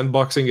the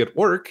sandboxing at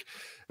work.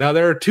 Now,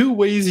 there are 2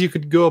 ways you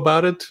could go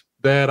about it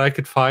that I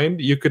could find.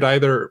 You could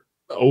either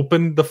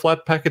open the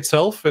Flatpak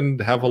itself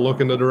and have a look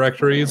in the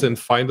directories and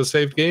find the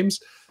saved games,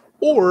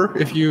 or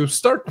if you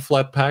start the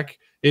Flatpak,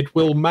 it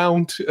will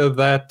mount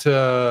that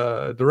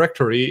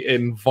directory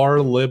in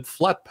varlib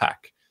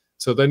flatpak.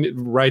 So then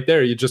right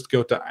there, you just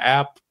go to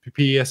app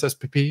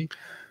ppsSpp.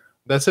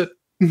 That's it.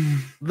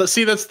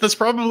 See, that's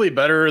probably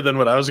better than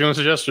what I was going to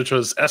suggest, which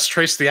was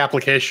strace the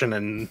application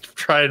and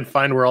try and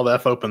find where all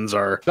the opens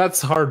are.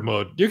 That's hard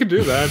mode. You can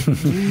do that.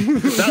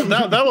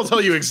 that will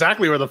tell you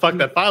exactly where the fuck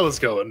that file is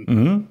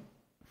going.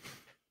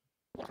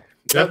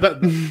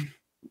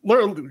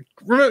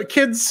 Remember,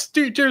 kids,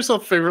 do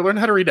yourself a favor. Learn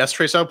how to read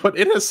strace output.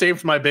 It has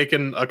saved my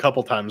bacon a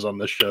couple times on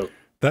this show.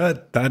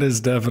 That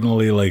is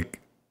definitely like,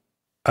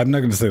 I'm not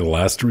going to say the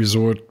last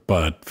resort,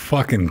 but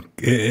fucking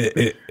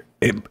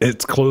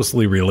it's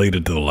closely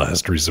related to the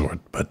last resort.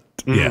 But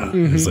yeah,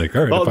 it's like,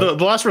 all right. Well,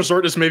 the last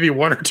resort is maybe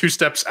 1 or 2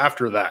 steps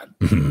after that.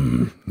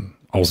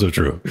 Also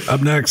true. Up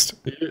next.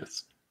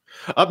 Yes.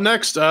 Up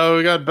next,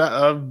 we got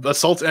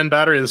Assault and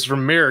Battery. This is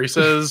from Mir. He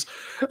says,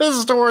 this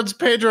is towards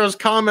Pedro's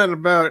comment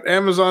about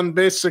Amazon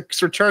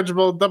Basics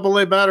rechargeable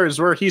AA batteries,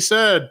 where he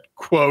said,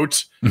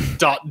 quote, ...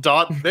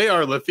 they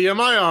are lithium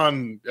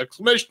ion, !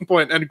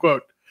 End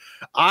quote.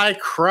 I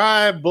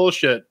cry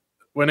bullshit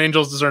when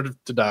angels deserve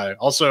to die.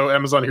 Also,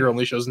 Amazon here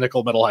only shows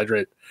nickel metal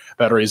hydrate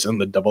batteries in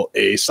the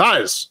AA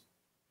size.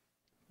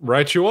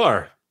 Right, you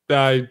are.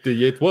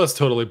 It was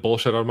totally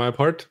bullshit on my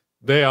part.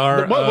 They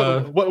are.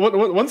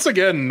 Once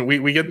again,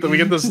 we get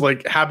this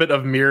like habit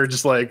of Mir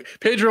just like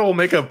Pedro will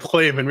make a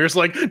claim and Mir's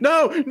like,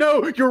 no,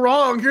 you're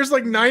wrong. Here's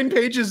like 9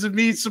 pages of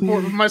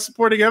my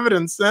supporting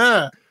evidence.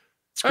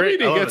 It's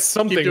great. I mean, he gets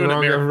something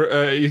wrong.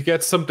 You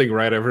get something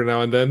right every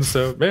now and then.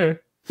 So,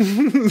 Mir.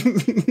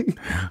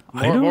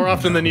 more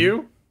often than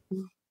you.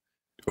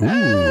 Ooh.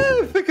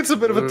 I think it's a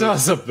bit of a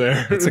toss up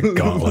there. It's a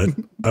gauntlet.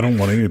 I don't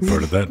want any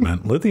part of that,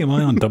 man. Lithium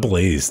ion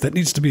AA's, that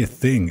needs to be a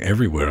thing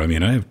everywhere. I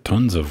mean, I have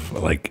tons of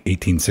like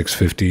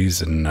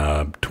 18650s and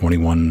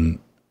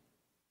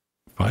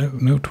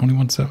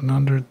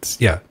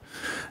 21700s. Yeah,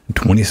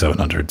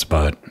 2700s.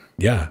 But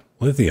yeah,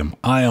 lithium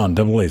ion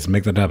AA's,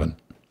 make that happen.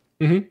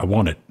 I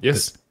want it.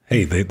 Yes.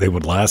 Hey, they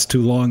would last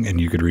too long,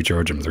 and you could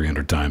recharge them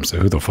 300 times. So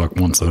who the fuck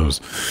wants those?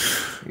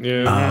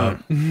 Yeah.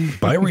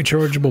 Buy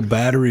rechargeable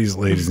batteries,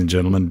 ladies and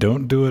gentlemen.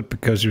 Don't do it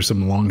because you're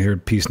some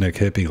long-haired peaceneck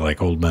hippie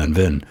like Old Man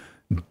Vin.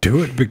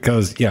 Do it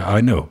because, yeah,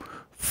 I know,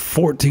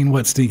 14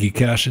 wet stinky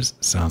caches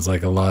sounds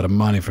like a lot of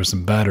money for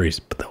some batteries,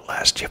 but they'll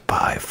last you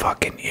 5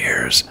 fucking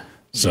years.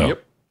 So.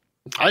 Yep.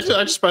 I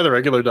just buy the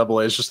regular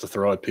AA's just to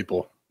throw at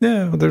people.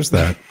 Yeah, well, there's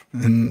that.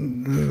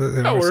 And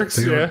that works,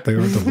 yeah. They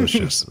are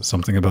delicious.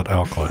 Something about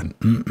alkaline.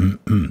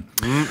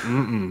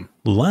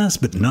 Last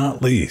but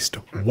not least,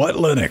 what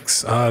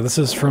Linux? This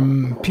is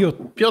from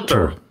Piotr. Go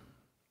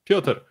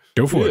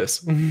for it.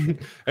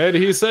 And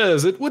he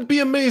says, it would be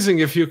amazing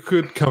if you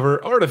could cover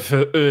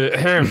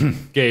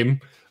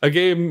game. A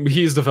game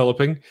he's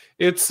developing.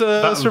 It's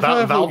a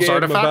survival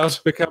game about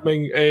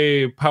becoming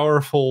a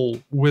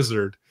powerful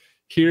wizard.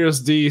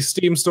 Here's the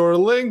Steam store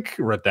link,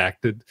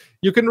 redacted.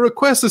 You can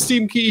request a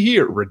Steam key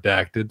here,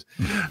 redacted.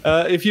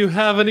 If you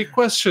have any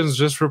questions,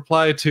 just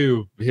reply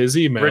to his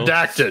email.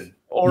 Redacted.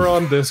 Or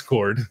on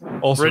Discord.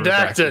 Also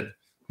redacted.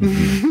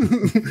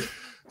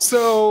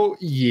 So,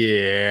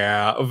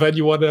 yeah. Ven,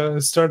 you want to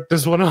start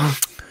this one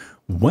off?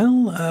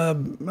 Well,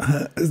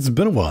 it's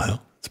been a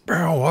while. It's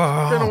been a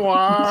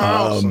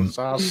while. Since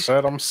I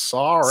said I'm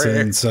sorry.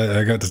 Since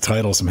I got to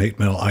title some hate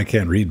mail I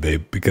can't read,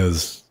 babe,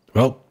 because,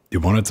 well, you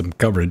wanted some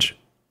coverage.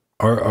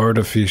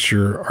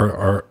 Artificer,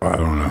 I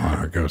don't know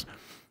how it goes.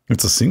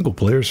 It's a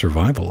single-player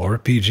survival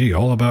RPG,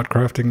 all about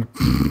crafting.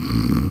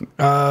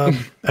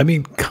 I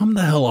mean, come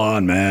the hell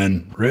on,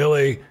 man.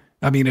 Really?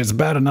 I mean, it's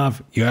bad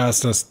enough you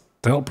asked us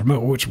to help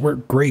promote, which we're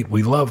great.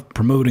 We love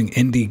promoting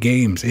indie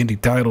games, indie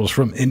titles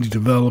from indie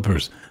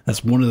developers.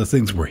 That's one of the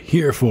things we're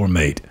here for,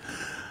 mate.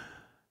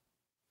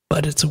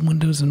 But it's a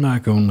Windows and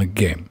Mac only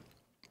game.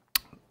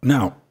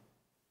 Now,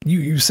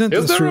 you sent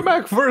this. Is there a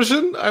Mac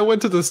version? I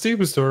went to the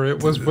Steam store.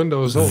 It was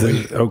Windows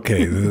only.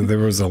 Okay, there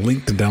was a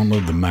link to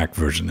download the Mac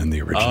version in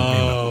the original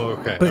email.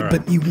 Okay.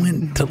 But you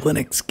went to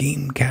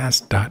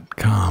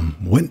LinuxGameCast.com,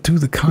 went to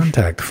the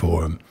contact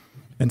form,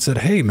 and said,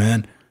 "Hey,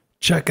 man,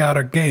 check out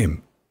our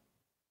game."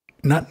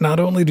 Not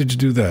only did you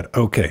do that,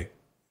 okay,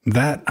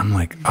 that I'm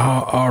like,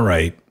 oh, all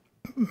right,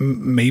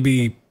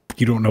 maybe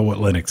you don't know what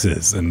Linux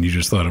is, and you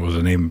just thought it was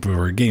a name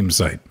for a game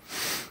site.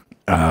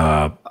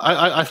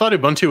 I thought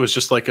Ubuntu was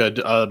just like a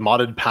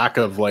modded pack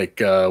of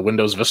like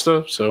Windows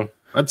Vista, so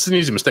that's an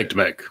easy mistake to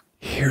make.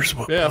 Here's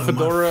what. Yeah,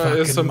 Fedora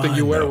is something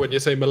you wear when you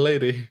say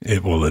 "milady."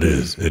 It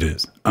is.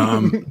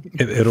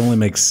 It only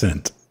makes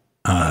sense.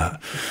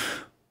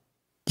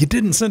 You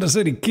didn't send us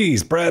any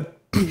keys, Brad.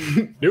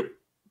 Nope.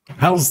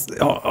 How's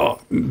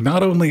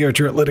not only are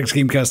you at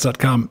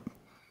LinuxGameCast.com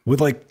with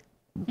like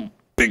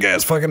big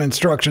ass fucking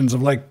instructions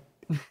of like,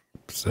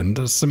 send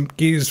us some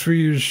keys for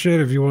your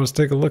shit if you want us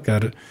to take a look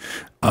at it.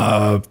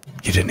 You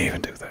didn't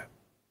even do that.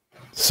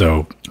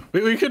 So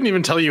we couldn't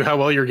even tell you how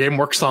well your game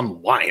works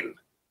online.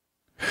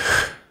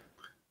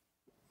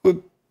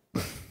 You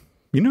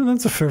know,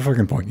 that's a fair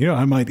fucking point. You know,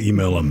 I might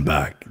email them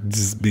back.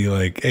 Just be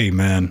like, hey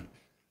man,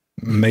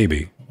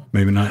 maybe.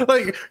 maybe not.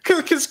 Like,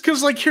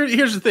 because like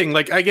here's the thing.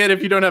 Like, I get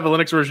if you don't have a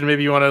Linux version,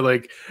 maybe you want to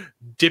like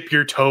dip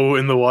your toe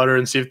in the water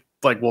and see if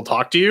like we'll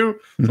talk to you.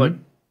 It's like,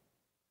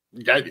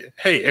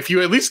 hey, if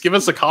you at least give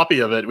us a copy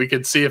of it, we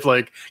could see if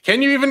like,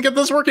 can you even get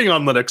this working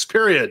on Linux?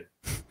 Period.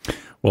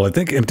 Well, I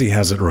think Empty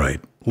has it right.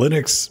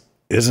 Linux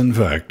is, in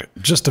fact,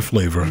 just a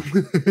flavor of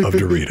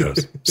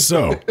Doritos.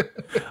 So,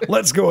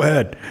 let's go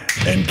ahead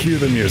and cue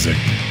the music.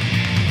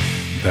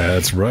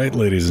 That's right,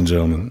 ladies and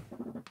gentlemen.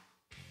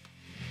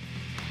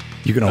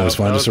 You can always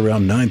find us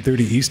around 9:30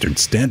 Eastern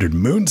Standard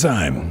Moon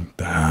Time.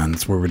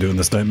 That's where we're doing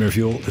this Nightmare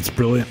Fuel. It's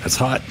brilliant. It's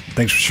hot.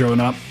 Thanks for showing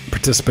up,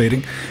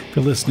 participating. If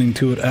you're listening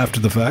to it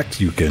after the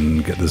fact, you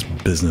can get this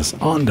business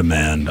on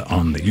demand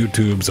on the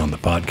YouTubes, on the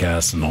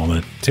podcasts, and all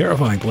that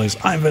terrifying place.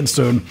 I'm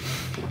Vinstone.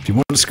 If you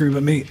want to scream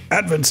at me,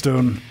 at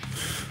Vinstone,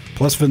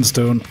 plus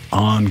Vinstone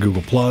on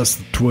Google+,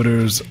 the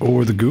Twitters,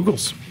 or the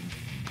Googles.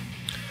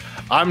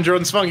 I'm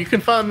Jordan Svung. You can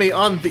find me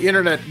on the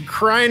internet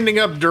grinding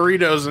up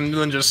Doritos and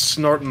then just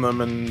snorting them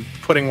and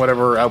putting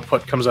whatever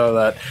output comes out of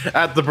that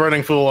at The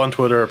Burning Fool on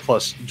Twitter,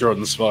 plus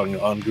Jordan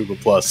Svung on Google+.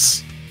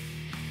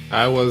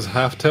 I was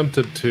half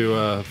tempted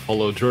to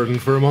follow Jordan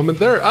for a moment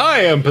there.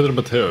 I am Pedro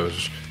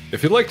Mateos.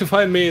 If you'd like to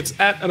find me, it's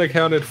at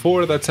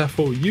unaccounted4, that's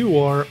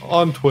F-O-U-R,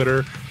 on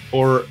Twitter,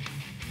 or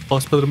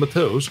plus Pedro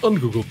Mateos on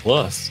Google+.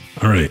 All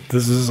right,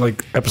 this is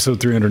like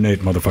episode 308,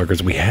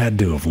 motherfuckers. We had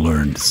to have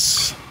learned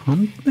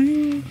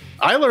something.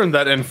 I learned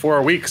that in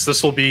 4 weeks.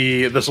 This will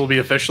be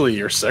officially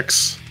year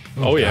 6.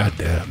 Oh yeah.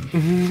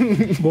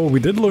 Goddamn. Well, we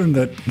did learn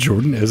that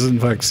Jordan is in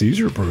fact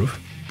seizure-proof.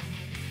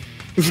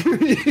 We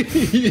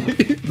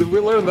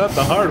learned that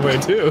the hard way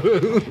too.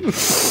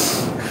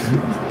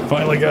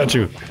 Finally got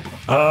you.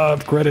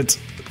 Credits.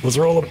 Let's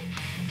roll them.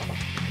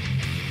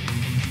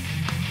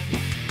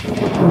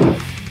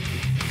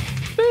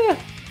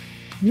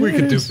 We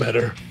could do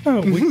better.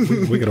 Oh,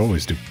 we could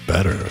always do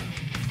better.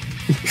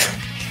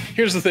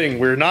 Here's the thing.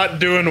 We're not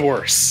doing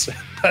worse.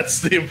 That's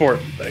the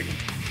important thing.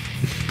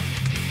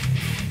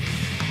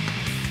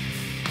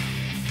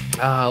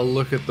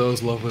 Look at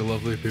those lovely,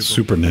 lovely people.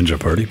 Super Ninja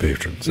Party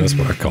patrons. That's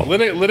what I call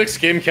them. Linux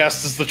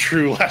Gamecast is the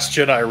true Last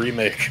Jedi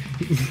remake.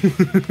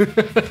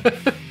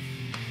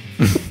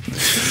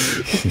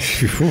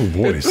 Ooh,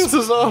 voice. This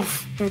is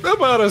off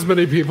about as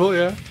many people,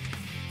 yeah.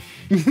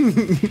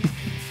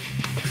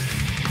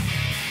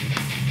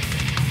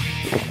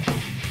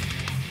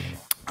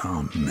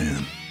 Oh,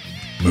 man.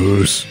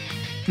 Moose.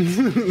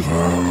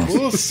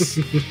 Moose.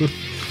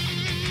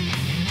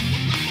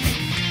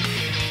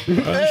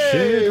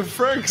 Hey,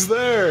 Frank's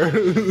there.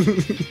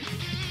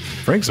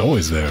 Frank's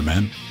always there,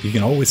 man. You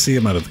can always see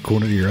him out of the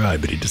corner of your eye,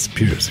 but he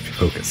disappears if you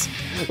focus.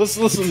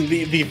 Listen.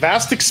 The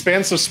vast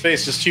expanse of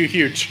space is too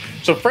huge.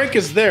 So Frank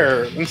is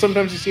there, and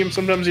sometimes you see him,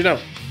 sometimes you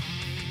don't.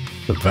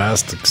 The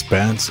vast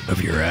expanse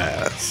of your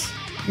ass.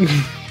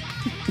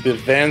 The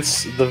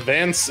Vance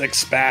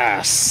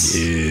Expass.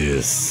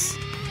 Yes.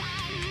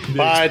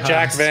 By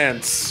Jack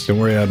Vance. Don't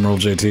worry,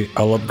 AdamiralJT.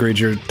 I'll upgrade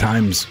your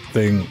times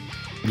thing.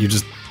 You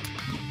just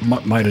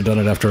might have done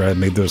it after I had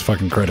made those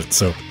fucking credits,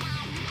 so.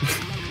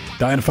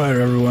 Die in a fire,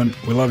 everyone.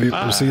 We love you.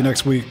 We'll see you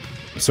next week.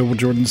 So will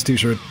Jordan's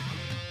t-shirt.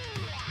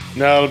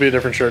 No, it'll be a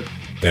different shirt.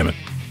 Damn it.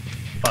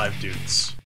 5 dudes.